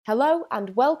Hello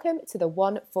and welcome to the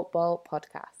OneFootball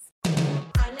podcast.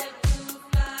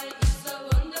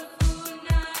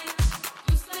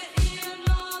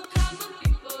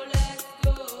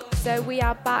 So we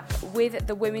are back with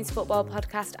the Women's Football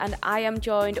podcast and I am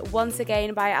joined once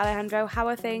again by Alejandro. How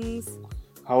are things?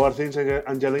 How are things,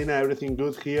 Angelina? Everything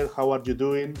good here? How are you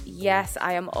doing? Yes,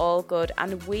 I am all good.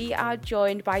 And we are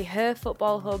joined by Her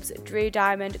Football Hub's Drew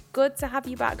Diamond. Good to have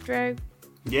you back, Drew.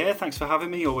 Yeah, thanks for having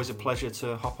me. Always a pleasure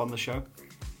to hop on the show.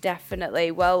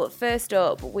 Definitely. Well, first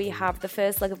up, we have the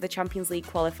first leg of the Champions League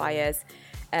qualifiers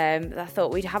that I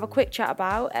thought we'd have a quick chat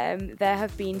about. There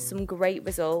have been some great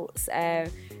results.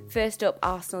 First up,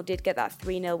 Arsenal did get that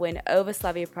 3-0 win over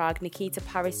Slavia Prague. Nikita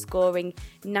Paris scoring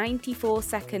 94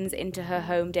 seconds into her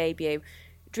home debut.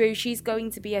 Drew, she's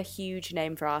going to be a huge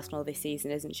name for Arsenal this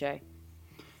season, isn't she?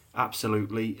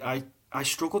 Absolutely. I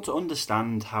struggle to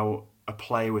understand how a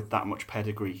player with that much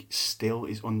pedigree still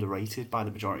is underrated by the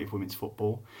majority of women's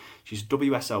football. She's a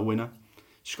WSL winner.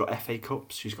 She's got FA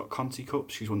Cups. She's got Conti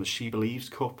Cups. She's won the She Believes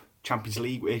Cup, Champions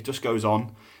League. It just goes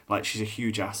on. Like, she's a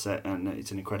huge asset and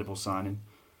it's an incredible signing.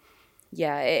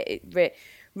 Yeah, it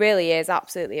really is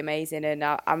absolutely amazing, and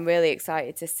I'm really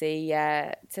excited to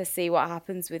see what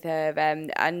happens with her.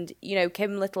 And you know,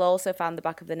 Kim Little also found the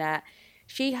back of the net.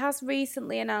 She has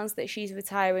recently announced that she's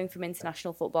retiring from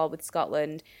international football with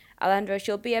Scotland. Alejandro,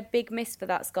 she'll be a big miss for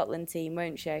that Scotland team,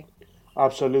 won't she?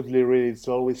 Absolutely, really. It's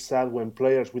always sad when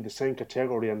players with the same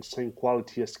category and same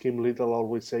quality as Kim Little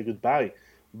always say goodbye.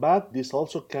 But this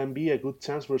also can be a good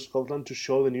chance for Scotland to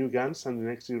show the new guns and the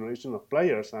next generation of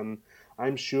players. And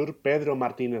I'm sure Pedro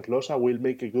Martinez Losa will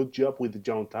make a good job with the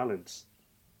young talents.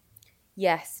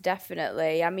 Yes,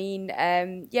 definitely. I mean,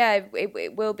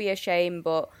 it will be a shame,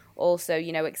 but also,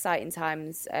 you know, exciting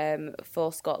times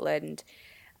for Scotland.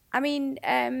 I mean,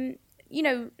 you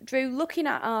know, Drew, looking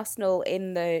at Arsenal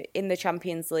in the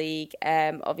Champions League,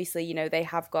 obviously, you know, they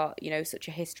have got, you know, such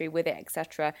a history with it,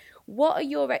 etc. What are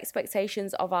your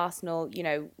expectations of Arsenal, you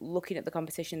know, looking at the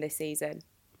competition this season?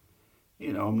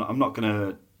 You know, I'm not going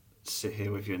to sit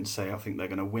here with you and say I think they're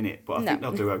going to win it, but I think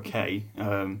they'll do okay.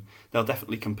 They'll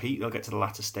definitely compete. They'll get to the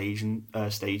latter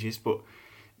stages, but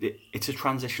it's a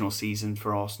transitional season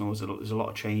for Arsenal. There's a lot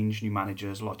of change, new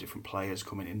managers, a lot of different players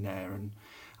coming in there, and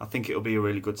I think it'll be a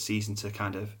really good season to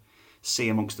kind of see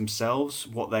amongst themselves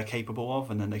what they're capable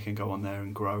of, and then they can go on there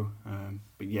and grow.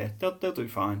 But yeah, they'll do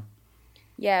fine.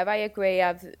 Yeah, I agree.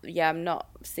 I'm not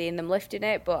seeing them lifting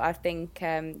it, but I think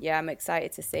I'm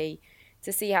excited to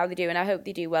see how they do, and I hope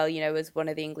they do well, you know, as one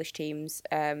of the English teams,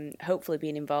 hopefully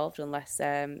being involved, unless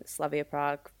Slavia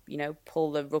Prague, you know,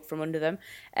 pull the rug from under them.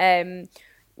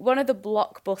 One of the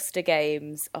blockbuster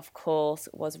games, of course,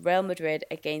 was Real Madrid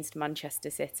against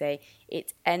Manchester City.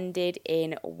 It ended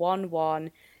in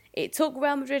 1-1. It took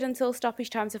Real Madrid until stoppage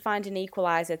time to find an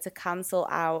equaliser to cancel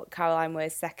out Caroline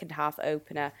Weir's second half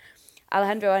opener.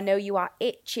 Alejandro, I know you are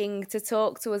itching to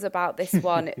talk to us about this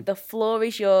one. The floor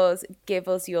is yours. Give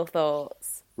us your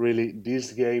thoughts. Really,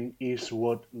 this game is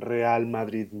what Real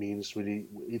Madrid means, really.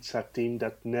 It's a team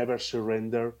that never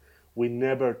surrender. We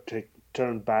never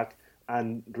turn back.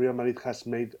 And Real Madrid has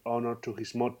made honor to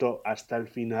his motto, hasta el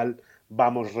final,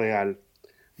 vamos Real.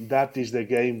 That is the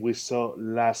game we saw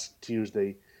last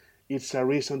Tuesday. It's a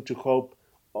reason to hope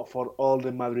for all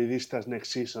the Madridistas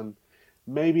next season.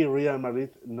 Maybe Real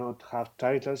Madrid not have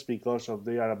titles because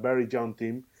they are a very young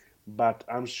team, but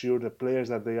I'm sure the players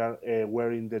that they are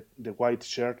wearing the white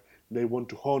shirt, they want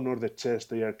to honor the chest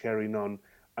they are carrying on.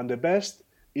 And the best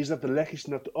is that the leg is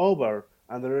not over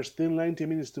and there are still 90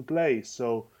 minutes to play.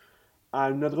 So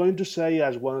I'm not going to say,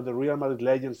 as one of the Real Madrid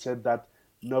legends said, that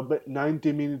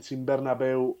 90 minutes in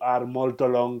Bernabeu are molto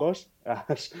longos,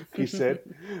 as he said,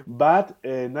 but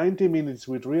 90 minutes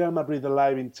with Real Madrid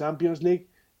alive in Champions League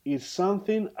is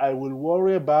something I will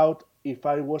worry about if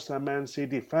I was a Man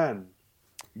City fan,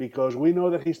 because we know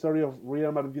the history of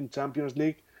Real Madrid in Champions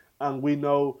League, and we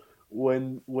know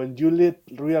when you let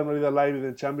Real Madrid alive in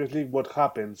the Champions League, what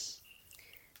happens.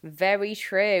 Very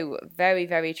true. Very,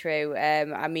 very true.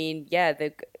 I mean, yeah,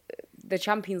 the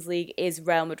Champions League is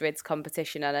Real Madrid's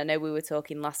competition, and I know we were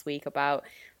talking last week about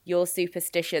your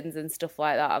superstitions and stuff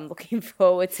like that. I'm looking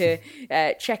forward to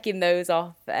checking those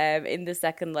off in the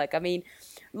second leg. I mean,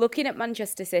 looking at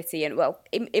Manchester City, and well,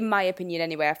 in my opinion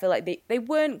anyway, I feel like they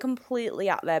weren't completely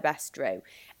at their best, Drew.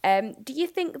 Do you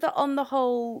think that on the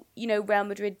whole, you know, Real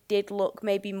Madrid did look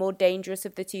maybe more dangerous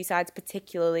of the two sides,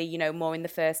 particularly, you know, more in the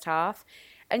first half?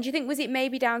 And do you think, was it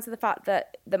maybe down to the fact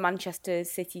that the Manchester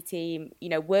City team, you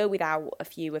know, were without a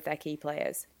few of their key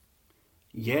players?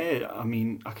 Yeah, I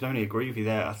mean, I can only agree with you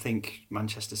there. I think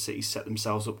Manchester City set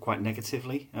themselves up quite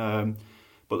negatively.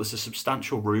 but there's a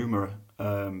substantial rumour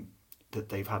that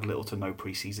they've had little to no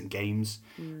pre-season games.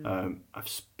 I've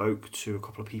spoke to a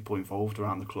couple of people involved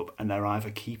around the club, and they're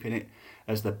either keeping it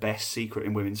as the best secret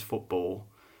in women's football,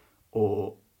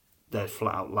 or they're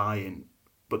flat out lying.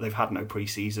 But they've had no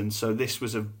pre-season, so this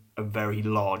was a very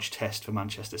large test for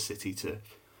Manchester City to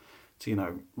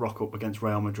rock up against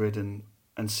Real Madrid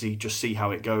and see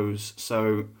how it goes.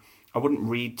 So I wouldn't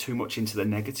read too much into the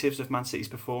negatives of Man City's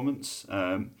performance.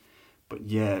 But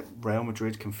yeah, Real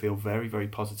Madrid can feel very, very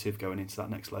positive going into that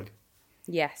next leg.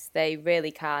 Yes, they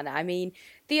really can. I mean,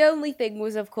 the only thing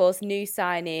was, of course, new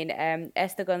signing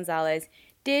Esther Gonzalez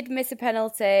did miss a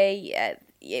penalty.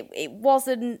 She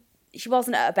wasn't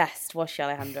at her best, was she,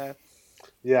 Alejandro?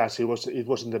 Yes, it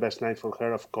wasn't the best night for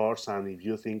her, of course. And if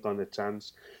you think on the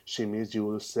chance she missed, you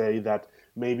will say that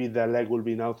maybe the leg will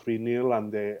be now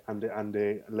 3-0 and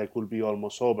the leg will be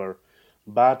almost over.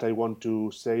 But I want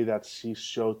to say that she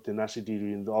showed tenacity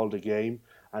during all the game,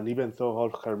 and even though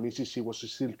all her misses, she was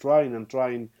still trying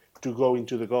to go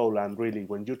into the goal. And really,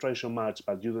 when you try so much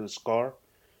but you don't score,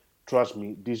 trust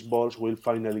me, these balls will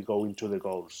finally go into the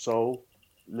goal. So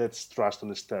let's trust on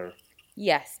Esther.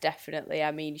 Yes, definitely.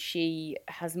 I mean, she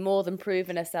has more than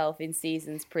proven herself in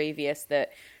seasons previous that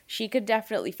she could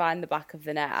definitely find the back of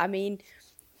the net. I mean,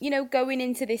 going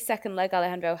into this second leg,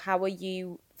 Alejandro, how are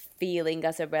you feeling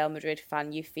as a Real Madrid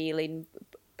fan? You feeling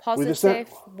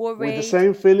positive, worried? With the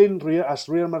same feeling as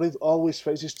Real Madrid always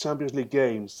faces Champions League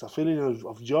games. A feeling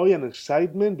of joy and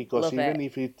excitement, because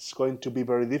if it's going to be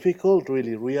very difficult,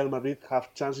 really, Real Madrid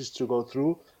have chances to go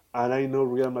through. And I know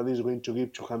Real Madrid is going to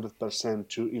give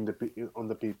 200% on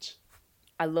the pitch.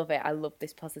 I love it. I love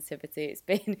this positivity.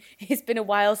 It's been a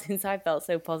while since I felt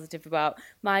so positive about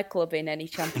my club in any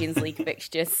Champions League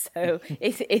fixtures. So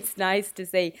it's nice to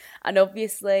see. And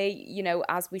obviously,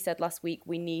 as we said last week,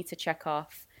 we need to check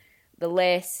off the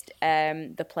list.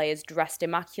 The players dressed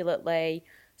immaculately,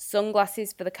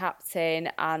 sunglasses for the captain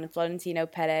and Florentino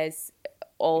Perez,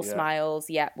 all smiles.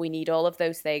 Yeah, we need all of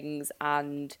those things.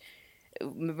 And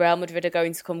Real Madrid are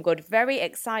going to come good. Very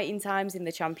exciting times in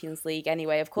the Champions League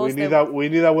anyway. Of course, we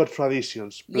need our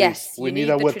traditions, please. Yes, we need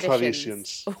our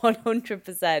traditions.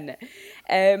 100%.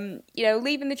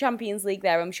 Leaving the Champions League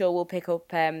there, I'm sure we'll pick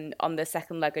up on the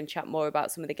second leg and chat more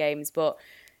about some of the games. But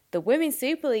the Women's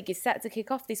Super League is set to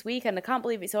kick off this weekend. I can't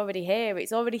believe it's already here.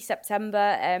 It's already September.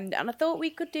 And I thought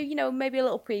we could do, maybe a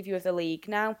little preview of the league.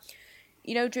 Now,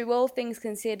 Drew, all things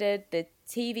considered, the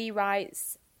TV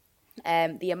rights,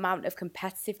 the amount of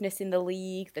competitiveness in the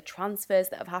league, the transfers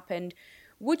that have happened.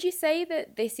 Would you say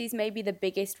that this is maybe the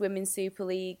biggest Women's Super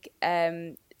League,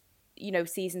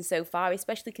 season so far,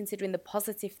 especially considering the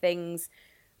positive things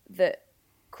that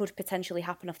could potentially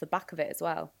happen off the back of it as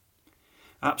well?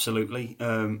 Absolutely.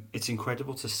 It's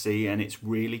incredible to see, and it's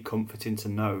really comforting to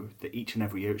know that each and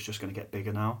every year it's just going to get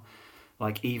bigger now.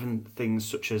 Like even things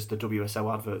such as the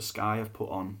WSL advert Sky have put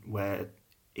on, where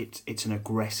it's an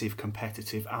aggressive,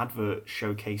 competitive advert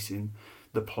showcasing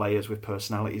the players with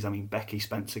personalities. I mean, Becky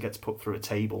Spencer gets put through a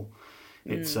table.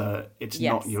 It's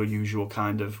not your usual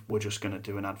kind of, we're just going to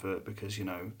do an advert because,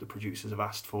 the producers have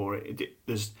asked for it.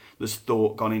 There's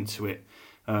thought gone into it.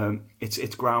 It's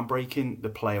groundbreaking. The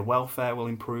player welfare will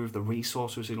improve. The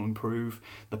resources will improve.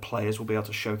 The players will be able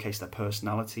to showcase their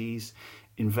personalities.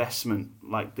 Investment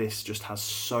like this just has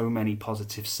so many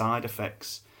positive side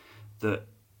effects that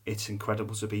it's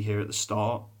incredible to be here at the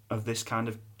start of this kind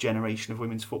of generation of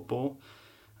women's football.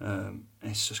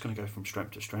 It's just going to go from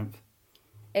strength to strength.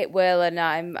 It will, and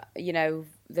I'm,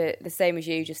 the same as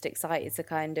you, just excited to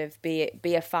kind of be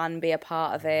a fan, be a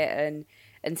part of it,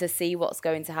 and to see what's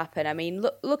going to happen. I mean,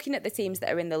 looking at the teams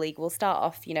that are in the league, we'll start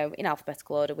off, in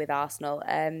alphabetical order with Arsenal.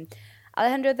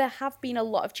 Alejandro, there have been a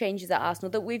lot of changes at Arsenal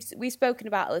that we've spoken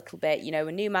about a little bit.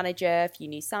 A new manager, a few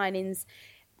new signings.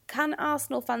 Can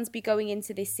Arsenal fans be going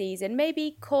into this season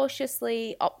maybe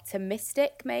cautiously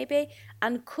optimistic, maybe?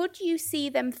 And could you see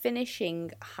them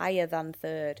finishing higher than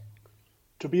third?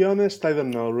 To be honest, I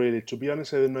don't know, really. To be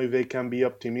honest, I don't know if they can be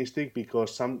optimistic,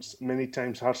 because many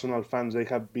times Arsenal fans, they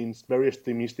have been very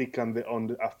optimistic, and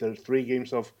after 3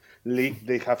 games of league,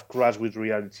 they have crashed with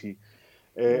reality.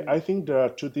 I think there are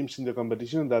 2 teams in the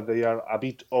competition that they are a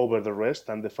bit over the rest,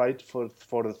 and the fight for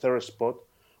the third spot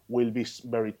will be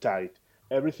very tight.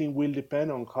 Everything will depend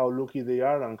on how lucky they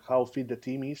are and how fit the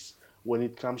team is when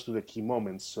it comes to the key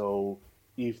moments. So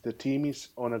if the team is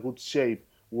on a good shape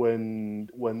when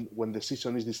the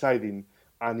season is deciding,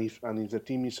 and if the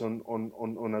team is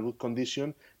on a good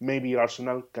condition, maybe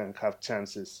Arsenal can have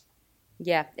chances.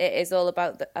 Yeah, it is all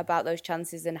about those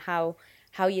chances and how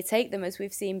you take them, as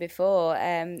we've seen before.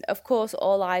 Of course,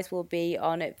 all eyes will be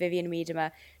on Vivianne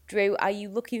Miedema Drew, are you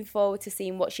looking forward to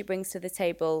seeing what she brings to the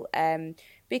table?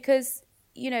 Because,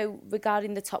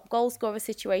 regarding the top goal scorer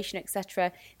situation,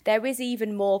 etc., there is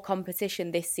even more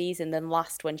competition this season than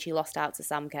last when she lost out to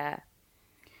Sam Kerr.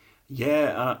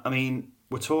 Yeah,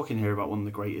 we're talking here about one of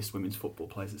the greatest women's football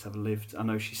players that's ever lived. I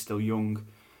know she's still young,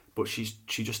 but she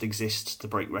just exists to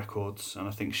break records, and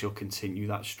I think she'll continue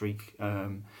that streak.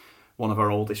 One of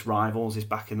our oldest rivals is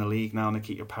back in the league now,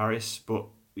 Nikita Paris, but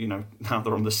now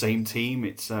they're on the same team.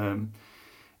 It's going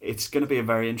to be a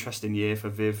very interesting year for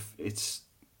Viv. It's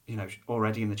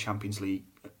already in the Champions League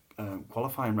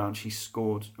qualifying round, she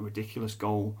scored a ridiculous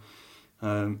goal.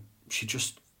 She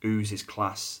just oozes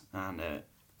class, and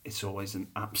it's always an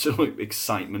absolute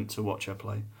excitement to watch her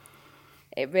play.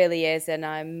 It really is, and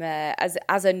I'm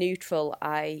as a neutral,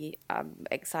 I am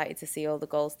excited to see all the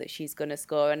goals that she's going to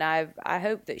score, and I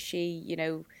hope that she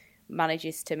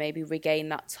manages to maybe regain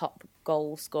that top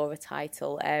goal scorer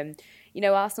title.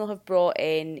 Arsenal have brought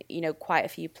in quite a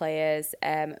few players,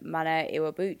 Mana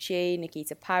Iwabuchi,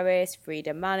 Nikita Paris,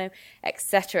 Frida Manu,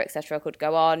 etc., etc. I could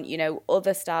go on.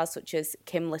 Other stars such as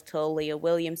Kim Little, Leah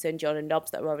Williamson, Jordan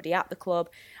Nobbs that are already at the club.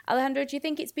 Alejandro, do you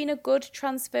think it's been a good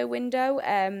transfer window?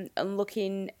 And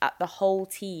looking at the whole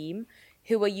team,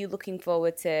 who are you looking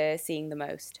forward to seeing the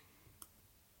most?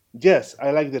 Yes,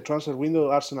 I like the transfer window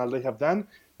Arsenal they have done.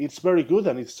 It's very good,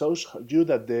 and it shows you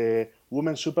that the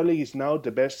Women's Super League is now the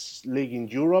best league in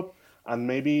Europe, and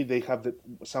maybe they have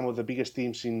some of the biggest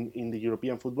teams in the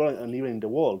European football and even in the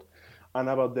world. And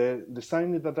about the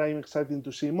signing that I'm excited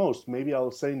to see most, maybe I'll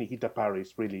say Nikita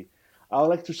Paris, really. I would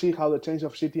like to see how the change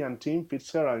of city and team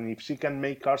fits her, and if she can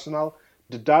make Arsenal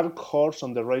the dark horse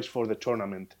on the race for the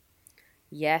tournament.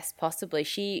 Yes, possibly.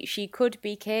 She could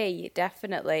be key,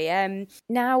 definitely.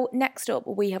 Now, next up,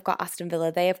 we have got Aston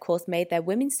Villa. They, of course, made their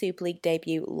Women's Super League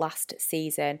debut last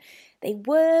season. They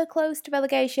were close to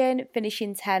relegation,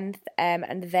 finishing 10th,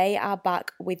 and they are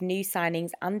back with new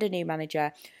signings and a new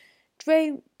manager.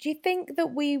 Drew, do you think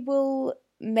that we will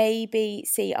maybe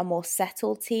see a more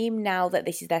settled team now that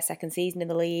this is their second season in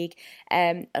the league?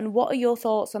 And what are your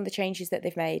thoughts on the changes that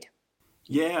they've made?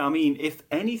 Yeah, if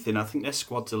anything, I think their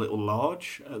squad's a little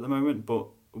large at the moment, but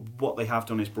what they have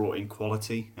done is brought in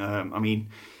quality.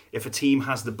 If a team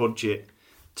has the budget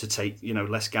to take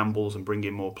less gambles and bring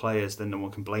in more players, then no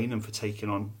one can blame them for taking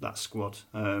on that squad.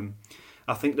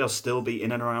 I think they'll still be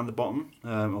in and around the bottom,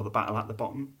 or the battle at the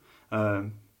bottom.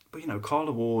 But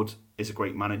Carla Ward is a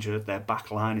great manager. Their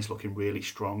back line is looking really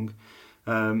strong.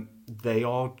 They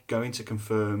are going to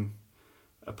confirm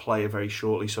a player very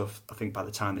shortly, so I think by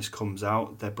the time this comes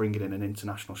out, they're bringing in an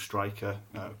international striker.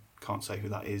 Can't say who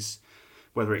that is,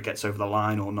 whether it gets over the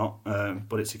line or not,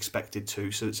 but it's expected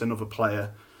to. So it's another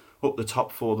player up the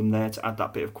top for them there to add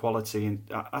that bit of quality, and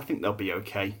I think they'll be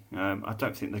okay. I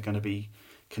don't think they're going to be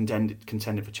contending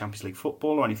for Champions League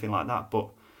football or anything like that, but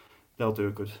they'll do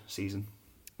a good season.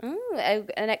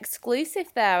 An exclusive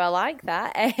there. I like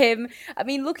that.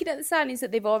 Looking at the signings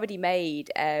that they've already made,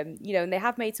 and they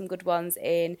have made some good ones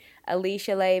in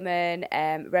Alicia Lehman,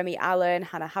 Remy Allen,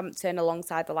 Hannah Hampton,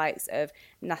 alongside the likes of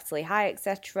Natalie High,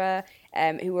 etc.,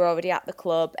 who were already at the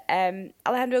club.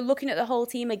 Alejandro, looking at the whole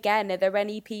team again, are there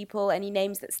any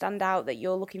names that stand out that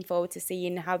you're looking forward to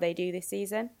seeing how they do this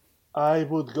season? I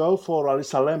would go for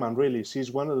Alisa Lehmann, really.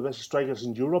 She's one of the best strikers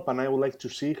in Europe, and I would like to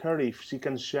see her if she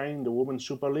can shine in the Women's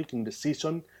Super League in the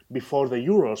season before the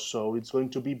Euros. So it's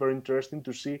going to be very interesting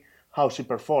to see how she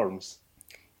performs.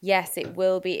 Yes, it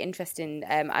will be interesting.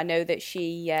 I know that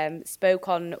she spoke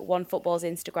on OneFootball's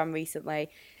Instagram recently,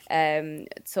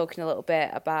 talking a little bit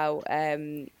about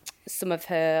some of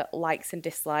her likes and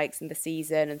dislikes in the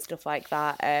season and stuff like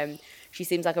that. She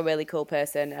seems like a really cool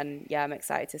person, and yeah, I'm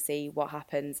excited to see what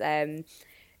happens.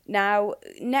 Now,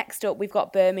 next up, we've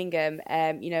got Birmingham.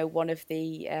 One of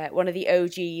the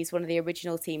OGs, one of the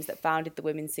original teams that founded the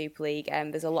Women's Super League.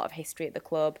 There's a lot of history at the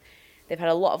club. They've had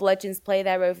a lot of legends play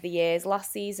there over the years.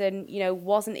 Last season,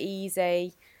 wasn't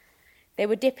easy. They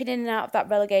were dipping in and out of that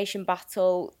relegation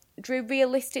battle. Drew,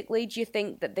 realistically, do you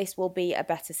think that this will be a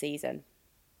better season?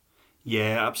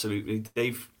 Yeah, absolutely.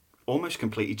 They've almost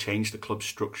completely changed the club's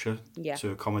structure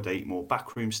to accommodate more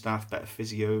backroom staff, better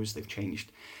physios. They've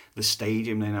changed the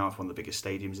stadium. They now have one of the biggest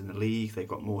stadiums in the league. They've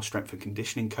got more strength and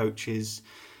conditioning coaches.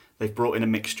 They've brought in a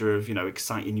mixture of,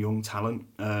 exciting young talent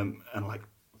and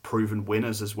proven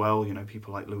winners as well.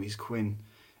 People like Louise Quinn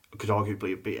could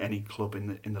arguably beat any club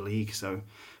in the league. So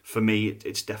for me,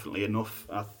 it's definitely enough.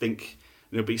 I think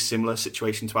there'll be a similar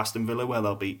situation to Aston Villa where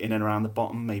they'll be in and around the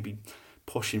bottom, maybe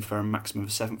pushing for a maximum of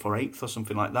 7th or 8th or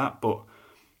something like that. But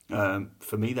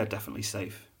for me, they're definitely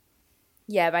safe.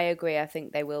 Yeah, I agree. I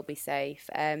think they will be safe.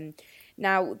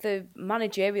 Now, the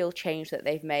managerial change that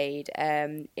they've made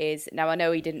is... Now, I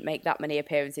know he didn't make that many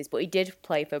appearances, but he did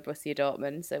play for Borussia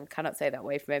Dortmund, so we cannot say that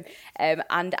away from him.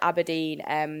 And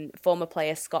Aberdeen, former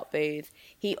player Scott Booth.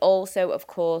 He also, of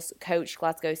course, coached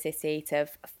Glasgow City to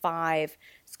 5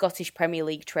 Scottish Premier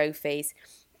League trophies.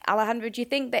 Alejandro, do you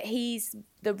think that he's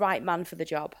the right man for the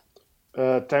job?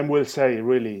 Time will say,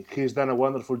 really. He's done a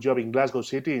wonderful job in Glasgow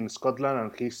City, in Scotland,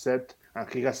 and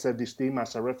he has set this team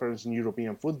as a reference in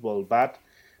European football. But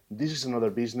this is another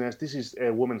business. This is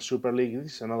a Women's Super League.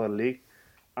 This is another league,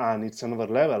 and it's another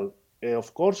level.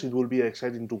 Of course, it will be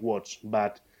exciting to watch,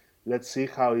 but let's see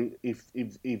how if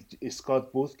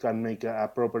Scott Booth can make a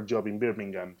proper job in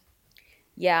Birmingham.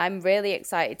 Yeah, I'm really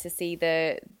excited to see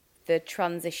the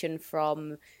transition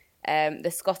from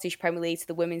the Scottish Premier League to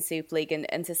the Women's Super League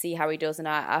and to see how he does. And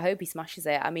I hope he smashes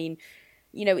it. I mean,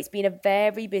 it's been a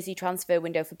very busy transfer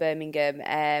window for Birmingham,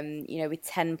 with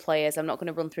 10 players. I'm not going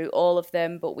to run through all of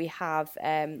them, but we have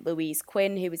Louise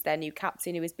Quinn, who is their new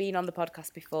captain, who has been on the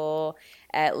podcast before,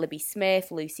 Libby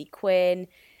Smith, Lucy Quinn,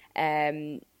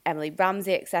 Emily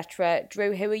Ramsey, etc.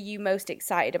 Drew, who are you most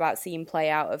excited about seeing play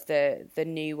out of the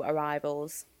new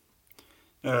arrivals?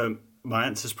 My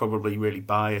answer's probably really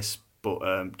biased,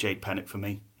 but Jade Pennock for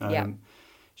me.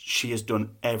 She has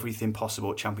done everything possible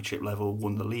at championship level,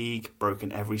 won the league,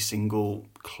 broken every single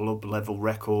club level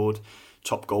record,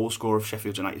 top goal scorer of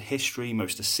Sheffield United history,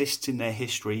 most assists in their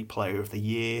history, player of the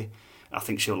year. I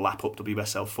think she'll lap up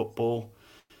WSL football.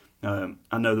 I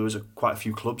know there was quite a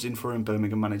few clubs in for her, and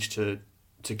Birmingham managed to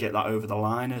get that over the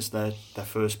line as their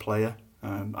first player.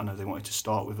 I know they wanted to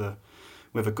start with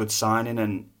a good signing,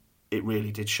 and it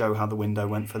really did show how the window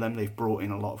went for them. They've brought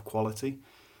in a lot of quality,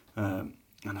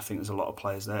 and I think there's a lot of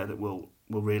players there that will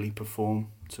really perform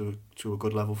to a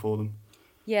good level for them.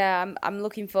 Yeah, I'm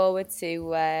looking forward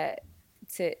to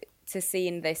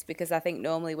seeing this, because I think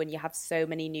normally when you have so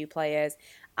many new players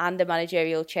and a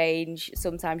managerial change,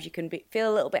 sometimes you can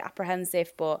feel a little bit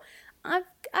apprehensive, but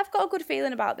I've got a good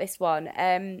feeling about this one.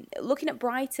 Looking at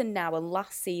Brighton now, and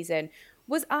last season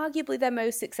was arguably their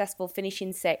most successful,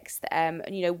 finishing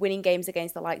 6th, winning games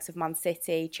against the likes of Man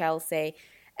City, Chelsea.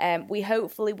 We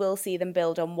hopefully will see them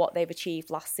build on what they've achieved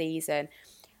last season.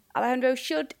 Alejandro,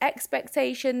 should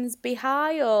expectations be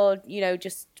high, or,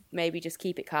 just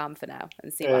keep it calm for now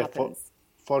and see what happens?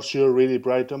 For sure, really,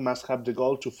 Brighton must have the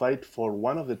goal to fight for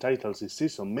one of the titles this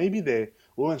season. Maybe the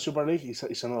Women's Super League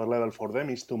is another level for them,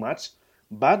 it's too much,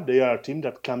 but they are a team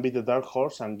that can be the dark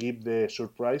horse and give the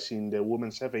surprise in the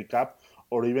Women's FA Cup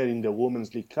or even in the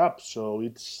Women's League Cup. So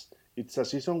it's a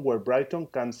season where Brighton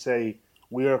can say,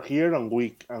 we are here and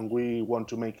we want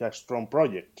to make a strong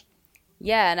project.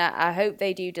 Yeah, and I hope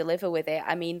they do deliver with it.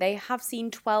 I mean, they have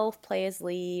seen 12 players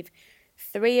leave,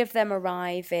 3 of them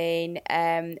arriving,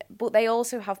 but they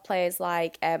also have players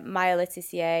like Maya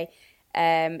Letitia,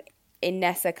 Inessa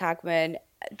Kagman.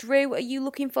 Drew, are you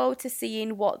looking forward to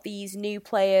seeing what these new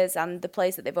players and the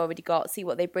players that they've already got, see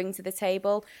what they bring to the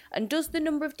table? And does the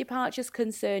number of departures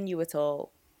concern you at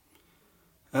all?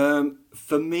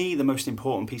 For me, the most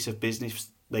important piece of business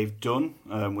they've done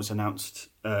was announced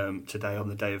today on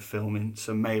the day of filming.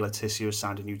 So Maya Letitia has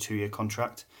signed a new 2-year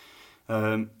contract,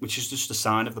 which is just a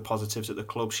sign of the positives at the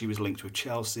club. She was linked with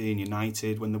Chelsea and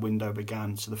United when the window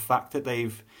began. So the fact that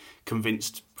they've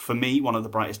convinced, for me, one of the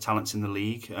brightest talents in the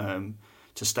league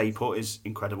to stay put is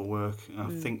incredible work. I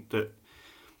think that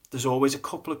there's always a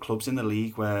couple of clubs in the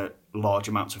league where large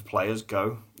amounts of players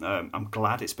go. I'm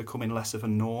glad it's becoming less of a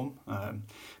norm,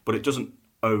 but it doesn't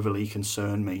overly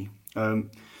concern me.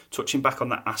 Touching back on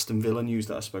that Aston Villa news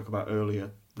that I spoke about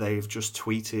earlier, they've just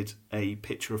tweeted a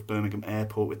picture of Birmingham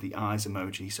Airport with the eyes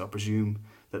emoji, so I presume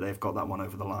that they've got that one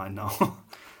over the line now.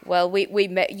 Well,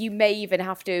 you may even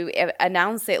have to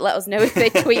announce it. Let us know if they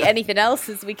tweet anything else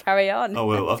as we carry on. Oh,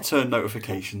 well, I've turned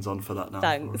notifications on for that now.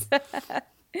 Thanks.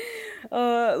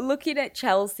 Looking at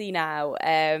Chelsea now,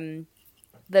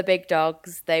 the big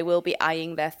dogs, they will be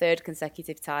eyeing their 3rd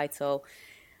consecutive title.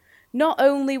 Not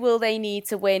only will they need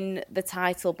to win the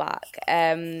title back,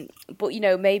 but,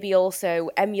 maybe also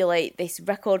emulate this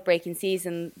record-breaking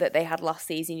season that they had last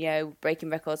season,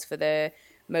 breaking records for the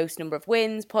most number of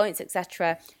wins, points,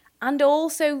 etc. And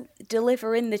also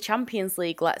deliver in the Champions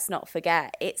League, let's not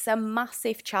forget. It's a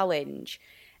massive challenge.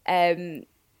 Like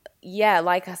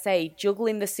I say,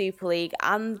 juggling the Super League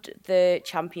and the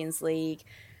Champions League,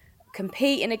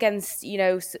 competing against,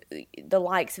 the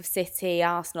likes of City,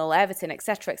 Arsenal, Everton,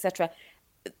 etc., etc.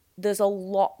 There's a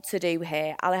lot to do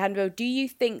here. Alejandro, do you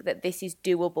think that this is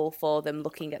doable for them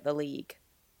looking at the league?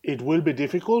 It will be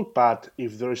difficult, but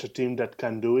if there is a team that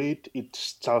can do it,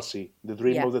 it's Chelsea. The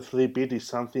dream of the three-peat is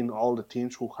something all the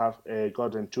teams who have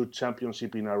gotten 2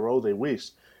 championships in a row, they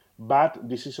wish. But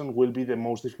this season will be the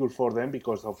most difficult for them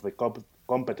because of the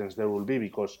competence there will be,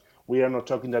 because we are not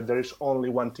talking that there is only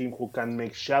one team who can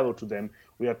make shadow to them.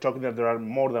 We are talking that there are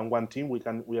more than one team.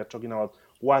 We are talking about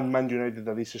one Man United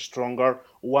that is stronger,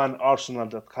 one Arsenal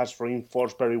that has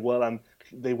reinforced very well and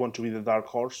they want to be the dark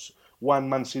horse, one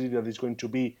Man City that is going to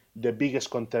be the biggest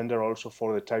contender also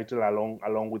for the title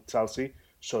along with Chelsea.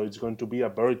 So it's going to be a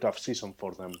very tough season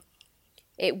for them.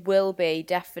 It will be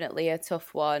definitely a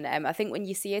tough one. I think when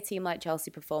you see a team like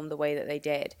Chelsea perform the way that they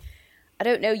did, I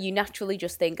don't know, you naturally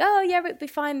just think, oh yeah, it'd be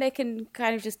fine, they can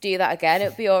kind of just do that again,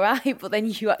 it'll be all right. But then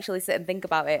you actually sit and think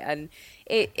about it, and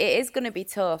it is going to be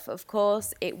tough. Of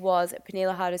course, it was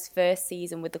Pernille Harder's first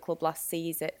season with the club last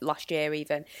year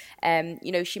even.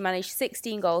 She managed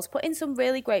 16 goals, put in some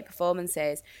really great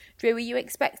performances. Drew, are you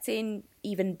expecting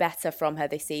even better from her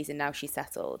this season now she's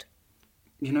settled?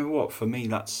 You know what, for me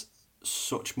that's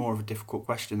such more of a difficult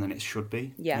question than it should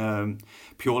be. Yeah.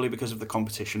 Purely because of the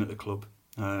competition at the club.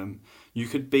 You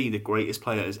could be the greatest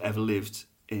player that has ever lived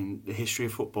in the history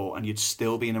of football and you'd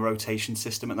still be in a rotation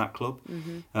system at that club.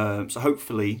 Mm-hmm. So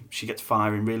hopefully she gets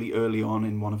firing really early on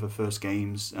in one of her first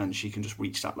games and she can just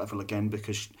reach that level again,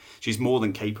 because she's more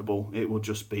than capable. It will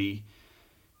just be,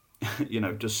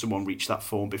 does someone reach that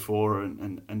form before her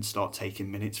and start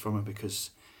taking minutes from her,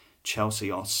 because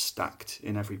Chelsea are stacked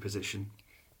in every position.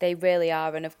 They really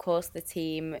are, and of course the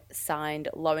team signed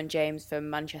Lauren James from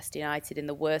Manchester United in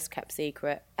the worst kept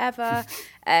secret ever.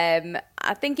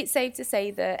 I think it's safe to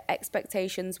say that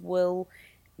expectations will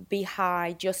be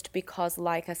high just because,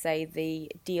 like I say,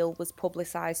 the deal was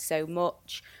publicised so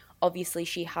much. Obviously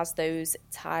she has those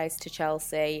ties to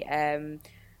Chelsea.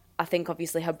 I think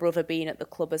obviously her brother being at the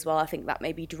club as well, I think that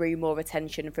maybe drew more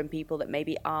attention from people that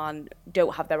maybe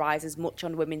don't have their eyes as much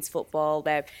on women's football.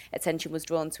 Their attention was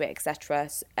drawn to it, etc.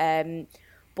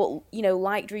 But,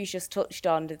 like Drew's just touched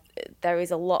on, there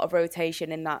is a lot of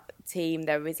rotation in that team.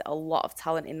 There is a lot of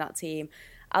talent in that team.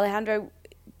 Alejandro,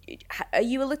 are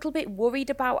you a little bit worried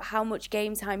about how much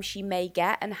game time she may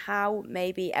get and how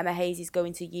maybe Emma Hayes is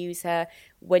going to use her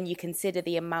when you consider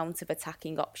the amount of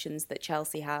attacking options that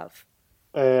Chelsea have?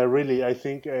 Really, I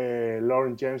think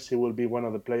Lauren James, he will be one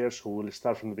of the players who will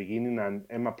start from the beginning, and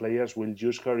Emma players will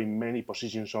use her in many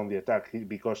positions on the attack,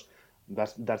 because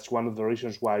that's one of the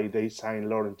reasons why they signed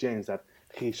Lauren James. That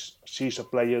she's a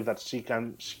player that she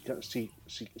can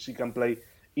play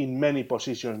in many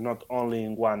positions, not only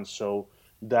in one. So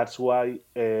that's why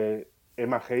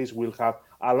Emma Hayes will have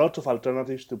a lot of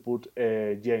alternatives to put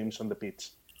James on the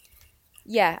pitch.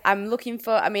 Yeah, I'm looking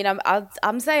forward to it.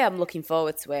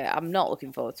 I'm not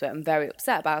looking forward to it. I'm very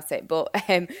upset about it. But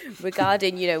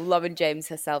regarding, Lauren James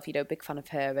herself, big fan of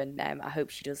her, and I hope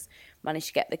she does manage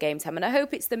to get the game time. And I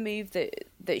hope it's the move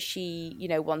that she,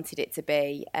 wanted it to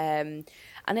be. And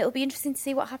it'll be interesting to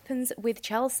see what happens with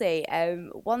Chelsea.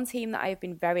 One team that I've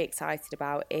been very excited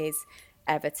about is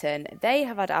Everton. They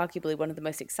have had arguably one of the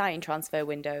most exciting transfer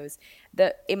windows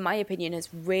that, in my opinion,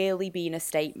 has really been a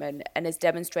statement and has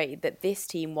demonstrated that this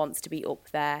team wants to be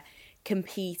up there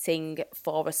competing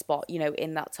for a spot,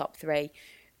 in that top 3.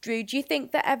 Drew, do you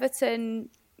think that Everton,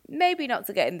 maybe not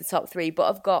to get in the top 3, but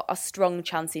have got a strong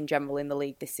chance in general in the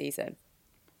league this season?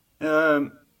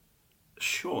 Short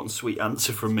and sweet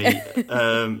answer from me.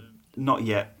 Not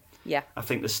yet. Yeah. I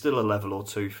think there's still a level or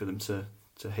two for them to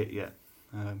hit yet.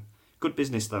 Good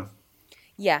business, though.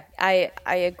 Yeah, I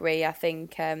agree. I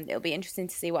think it'll be interesting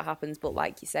to see what happens. But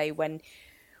like you say, when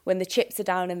the chips are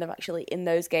down and they're actually in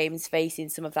those games facing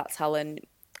some of that talent,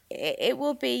 it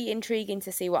will be intriguing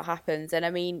to see what happens. And I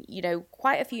mean,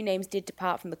 quite a few names did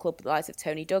depart from the club. The likes of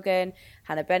Toni Duggan,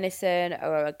 Hannah Bennison,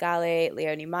 Aurora Galli,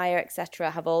 Leonie Meyer,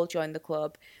 etc. have all joined the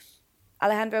club.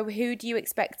 Alejandro, who do you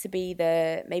expect to be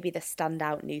maybe the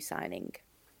standout new signing?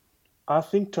 I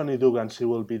think Toni Duggan, she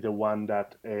will be the one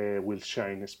that will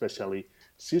shine, especially.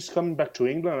 She's coming back to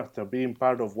England after being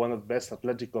part of one of the best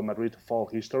Atletico Madrid of all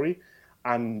history.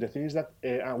 And the thing is that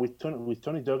with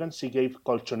Toni Duggan, she gave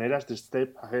Colchoneras the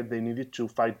step ahead they needed to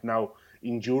fight now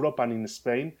in Europe and in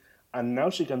Spain. And now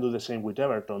she can do the same with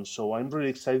Everton. So I'm really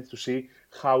excited to see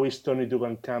how is Toni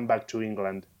Duggan come back to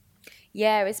England.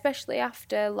 Yeah, especially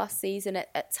after last season.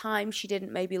 At times she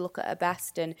didn't maybe look at her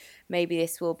best, and maybe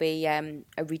this will be a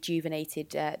rejuvenated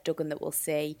Duggan that we'll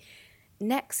see.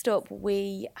 Next up,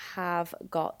 we have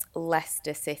got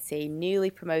Leicester City, newly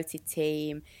promoted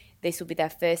team. This will be their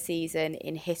first season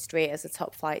in history as a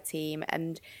top flight team,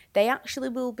 and they actually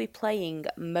will be playing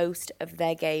most of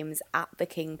their games at the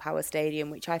King Power Stadium,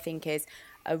 which I think is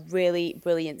a really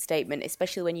brilliant statement,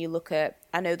 especially when you look at,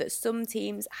 I know that some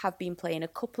teams have been playing a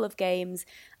couple of games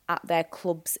at their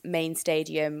club's main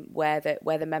stadium where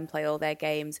the men play all their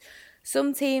games.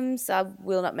 Some teams, I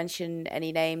will not mention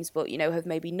any names, but have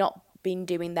maybe not been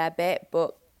doing their bit,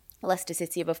 but Leicester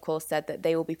City have, of course, said that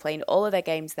they will be playing all of their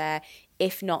games there.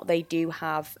 If not, they do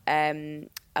have a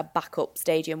backup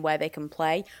stadium where they can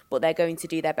play, but they're going to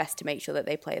do their best to make sure that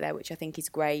they play there, which I think is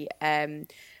great.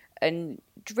 And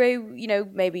Drew,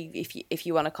 maybe if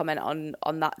you want to comment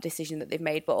on that decision that they've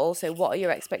made, but also what are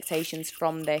your expectations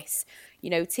from this?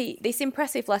 This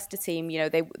impressive Leicester team.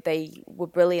 They were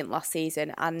brilliant last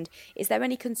season, and is there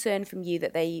any concern from you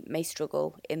that they may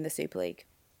struggle in the Super League?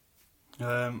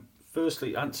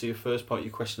 Firstly, answer your first part of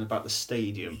your question about the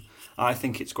stadium. I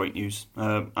think it's great news.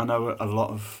 I know a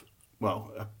lot of,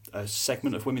 a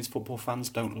segment of women's football fans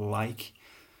don't like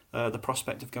the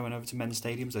prospect of going over to men's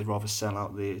stadiums. They'd rather sell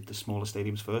out the smaller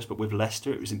stadiums first. But with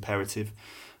Leicester, it was imperative.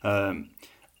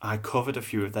 I covered a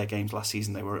few of their games last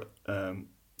season. They were at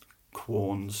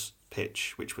Quorn's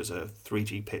pitch, which was a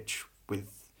 3G pitch with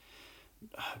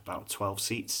about 12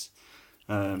 seats.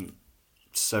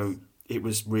 So it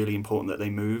was really important that they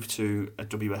moved to a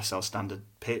WSL standard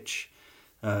pitch,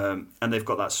 and they've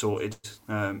got that sorted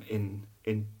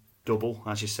in double,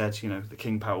 as you said. The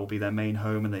King Power will be their main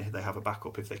home, and they have a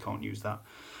backup if they can't use that.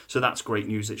 So that's great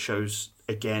news. It shows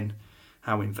again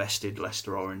how invested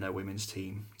Leicester are in their women's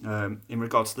team. In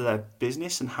regards to their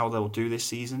business and how they'll do this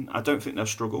season, I don't think they'll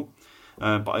struggle,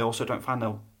 but I also don't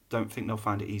think they'll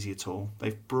find it easy at all.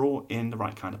 They've brought in the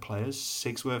right kind of players.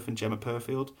 Sigsworth and Gemma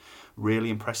Purfield, really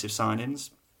impressive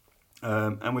signings.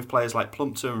 And with players like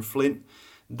Plumpter and Flint,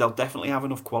 they'll definitely have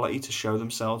enough quality to show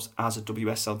themselves as a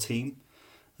WSL team.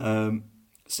 I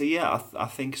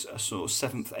think a sort of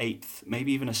 7th, 8th,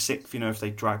 maybe even a 6th, if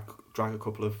they drag a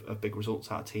couple of big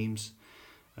results out of teams.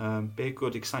 Be a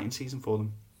good, exciting season for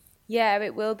them. Yeah,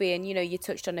 it will be. And, you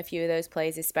touched on a few of those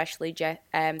players, especially Jess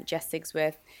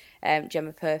Sigsworth,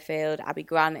 Gemma Purfield, Abby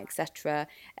Grant, etc.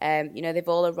 They've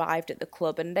all arrived at the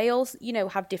club, and they all,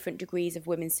 have different degrees of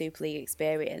Women's Super League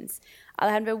experience.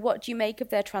 Alejandro, what do you make of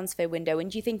their transfer window? And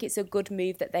do you think it's a good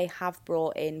move that they have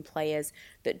brought in players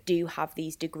that do have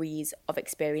these degrees of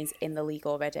experience in the league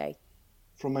already?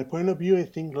 From my point of view, I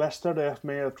think Leicester, they have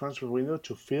made a transfer window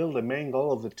to fill the main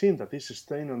goal of the team, that is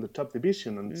staying on the top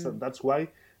division. And so that's why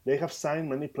they have signed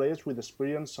many players with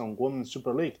experience on Women's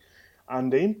Super League.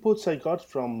 And the inputs I got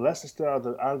from Leicester are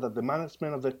that the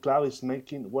management of the club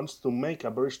wants to make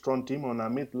a very strong team on a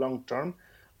mid-long term,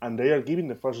 and they are giving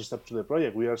the first step to the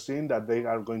project. We are seeing that they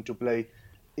are going to play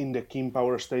in the King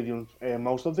Power Stadium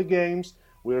most of the games.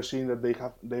 We are seeing that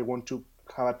they want to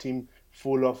have a team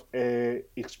full of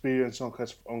experience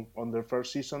on their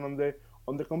first season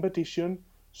on the competition.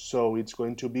 So it's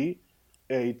going to be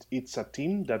it's a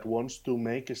team that wants to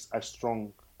make a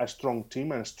strong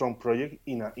team and a strong project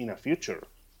in a future.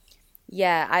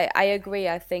 Yeah, I agree.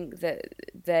 I think that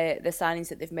the signings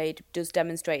that they've made does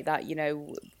demonstrate that,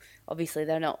 obviously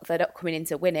they're not coming in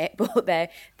to win it, but they're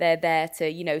there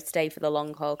to, stay for the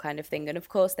long haul kind of thing. And of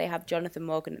course they have Jonathan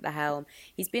Morgan at the helm.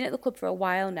 He's been at the club for a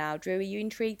while now. Drew, are you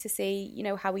intrigued to see,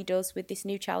 how he does with this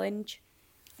new challenge?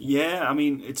 Yeah, I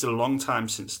mean, it's a long time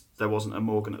since there wasn't a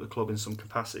Morgan at the club in some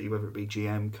capacity, whether it be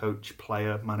GM, coach,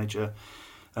 player, manager.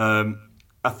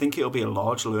 I think it'll be a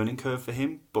large learning curve for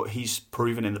him, but he's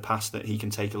proven in the past that he can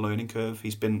take a learning curve.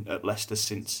 He's been at Leicester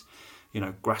since,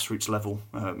 grassroots level,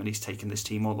 and he's taken this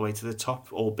team all the way to the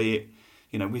top, albeit,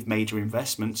 with major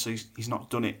investments. So he's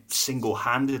not done it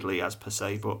single-handedly as per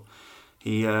se, but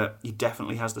he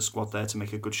definitely has the squad there to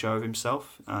make a good show of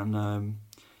himself. And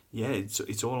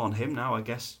it's all on him now, I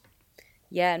guess.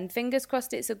 Yeah, and fingers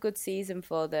crossed it's a good season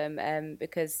for them,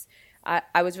 because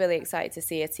I was really excited to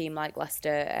see a team like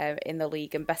Leicester in the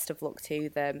league, and best of luck to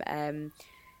them.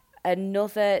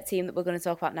 Another team that we're going to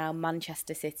talk about now,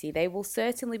 Manchester City. They will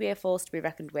certainly be a force to be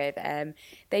reckoned with.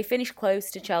 They finished close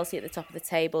to Chelsea at the top of the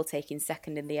table, taking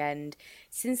second in the end.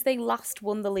 Since they last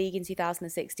won the league in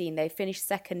 2016, they finished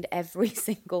second every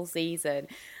single season.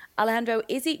 Alejandro,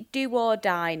 is it do or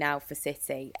die now for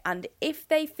City? And if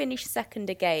they finish second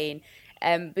again,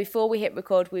 before we hit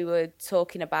record, we were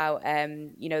talking about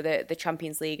the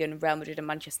Champions League and Real Madrid and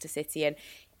Manchester City. And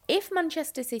if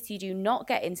Manchester City do not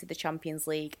get into the Champions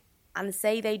League and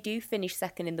say they do finish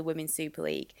second in the Women's Super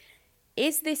League,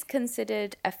 is this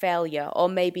considered a failure? Or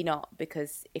maybe not,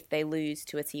 because if they lose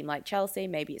to a team like Chelsea,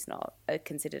 maybe it's not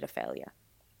considered a failure.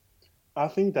 I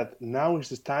think that now is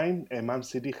the time Man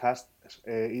City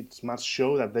must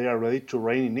show that they are ready to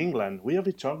reign in England. We have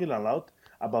been talking a lot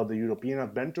about the European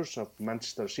adventures of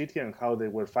Manchester City and how they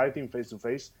were fighting face to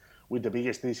face with the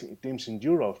biggest teams in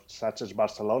Europe, such as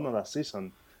Barcelona last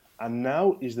season. And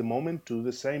now is the moment to do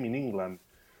the same in England.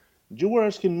 You were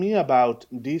asking me about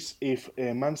this if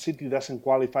Man City doesn't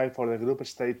qualify for the group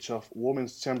stage of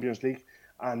Women's Champions League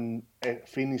and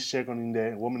finish second in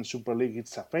the Women's Super League,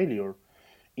 it's a failure.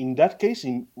 In that case,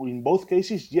 in both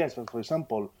cases, yes. But for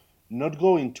example, not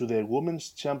going to the Women's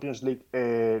Champions League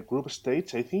group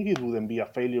stage, I think it wouldn't be a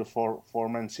failure for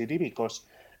Man City because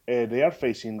they are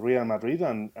facing Real Madrid,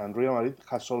 and Real Madrid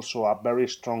has also a very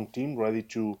strong team ready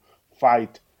to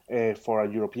fight for a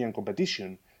European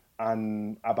competition.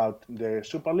 And about the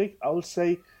Super League, I will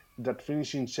say that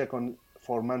finishing second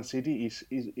for Man City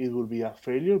it will be a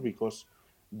failure because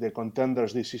the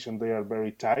contenders this season they are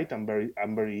very tight and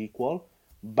very equal.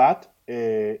 But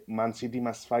Man City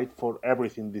must fight for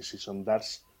everything this season.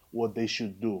 That's what they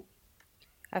should do.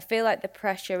 I feel like the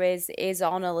pressure is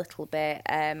on a little bit.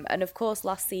 And of course,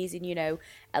 last season,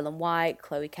 Ellen White,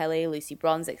 Chloe Kelly, Lucy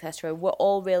Bronze, etc. were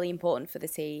all really important for the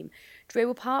team. Drew,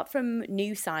 apart from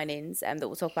new signings that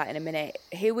we'll talk about in a minute,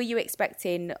 who were you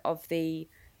expecting of the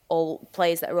all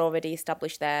players that are already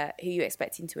established there? Who are you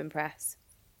expecting to impress?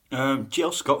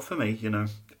 Jill Scott for me,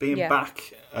 being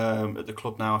back at the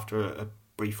club now after a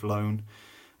brief loan.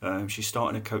 She's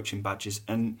starting her coaching badges,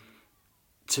 and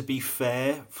to be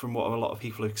fair, from what a lot of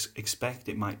people expect,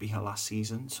 it might be her last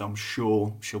season, so I'm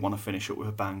sure she'll want to finish up with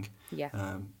a bang.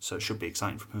 Yeah. So it should be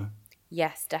exciting from her.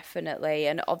 Yes, definitely.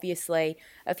 And obviously,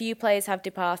 a few players have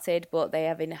departed, but they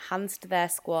have enhanced their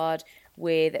squad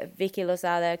with Vicky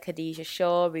Lozada, Khadija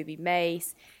Shaw, Ruby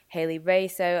Mace, Hayley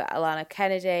Rayso, Alana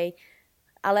Kennedy.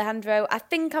 Alejandro, I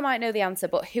think I might know the answer,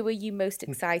 but who are you most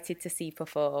excited to see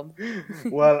perform?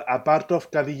 Well, apart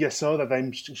of Khadija Shaw, that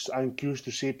I'm curious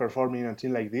to see performing a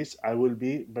team like this, I will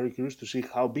be very curious to see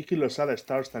how Vicky Lozada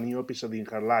starts a new episode in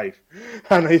her life.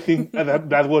 And I think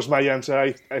that was my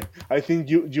answer. I think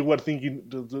you were thinking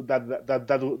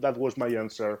that was my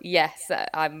answer. Yes,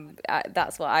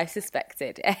 that's what I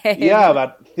suspected. Yeah,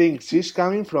 but think she's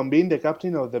coming from being the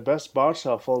captain of the best Barça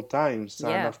of all times,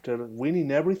 and after winning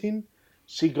everything,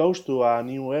 she goes to a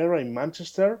new era in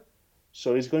Manchester,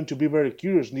 so it's going to be very